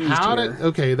we have used here.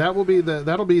 Okay, that'll be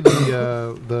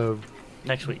the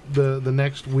Next week. the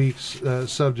next week's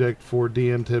subject for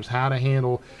DM tips: how to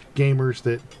handle gamers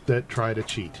that try to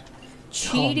cheat.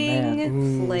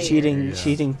 Cheating players.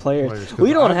 Cheating players. 'Cause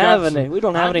We don't I've have got any. We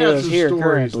don't have I've any of got those some here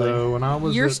stories, currently. though.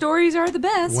 Your stories are the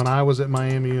best. When I was at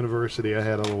Miami University, I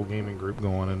had a little gaming group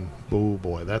going, and oh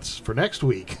boy, that's for next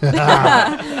week.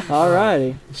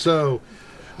 Alrighty. So,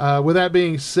 with that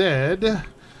being said,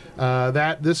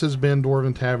 this has been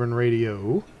Dwarven Tavern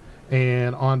Radio,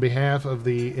 and on behalf of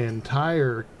the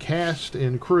entire cast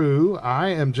and crew, I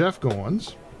am Jeff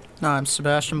Goins, I'm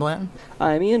Sebastian Blanton.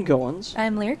 I'm Ian Goins.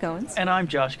 I'm Lear Goins. And I'm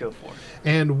Josh Goforth.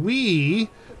 and we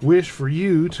wish for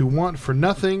you to want for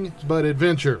nothing but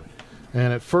adventure.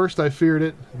 And at first I feared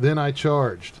it, then I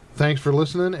charged. Thanks for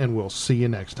listening, and we'll see you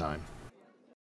next time.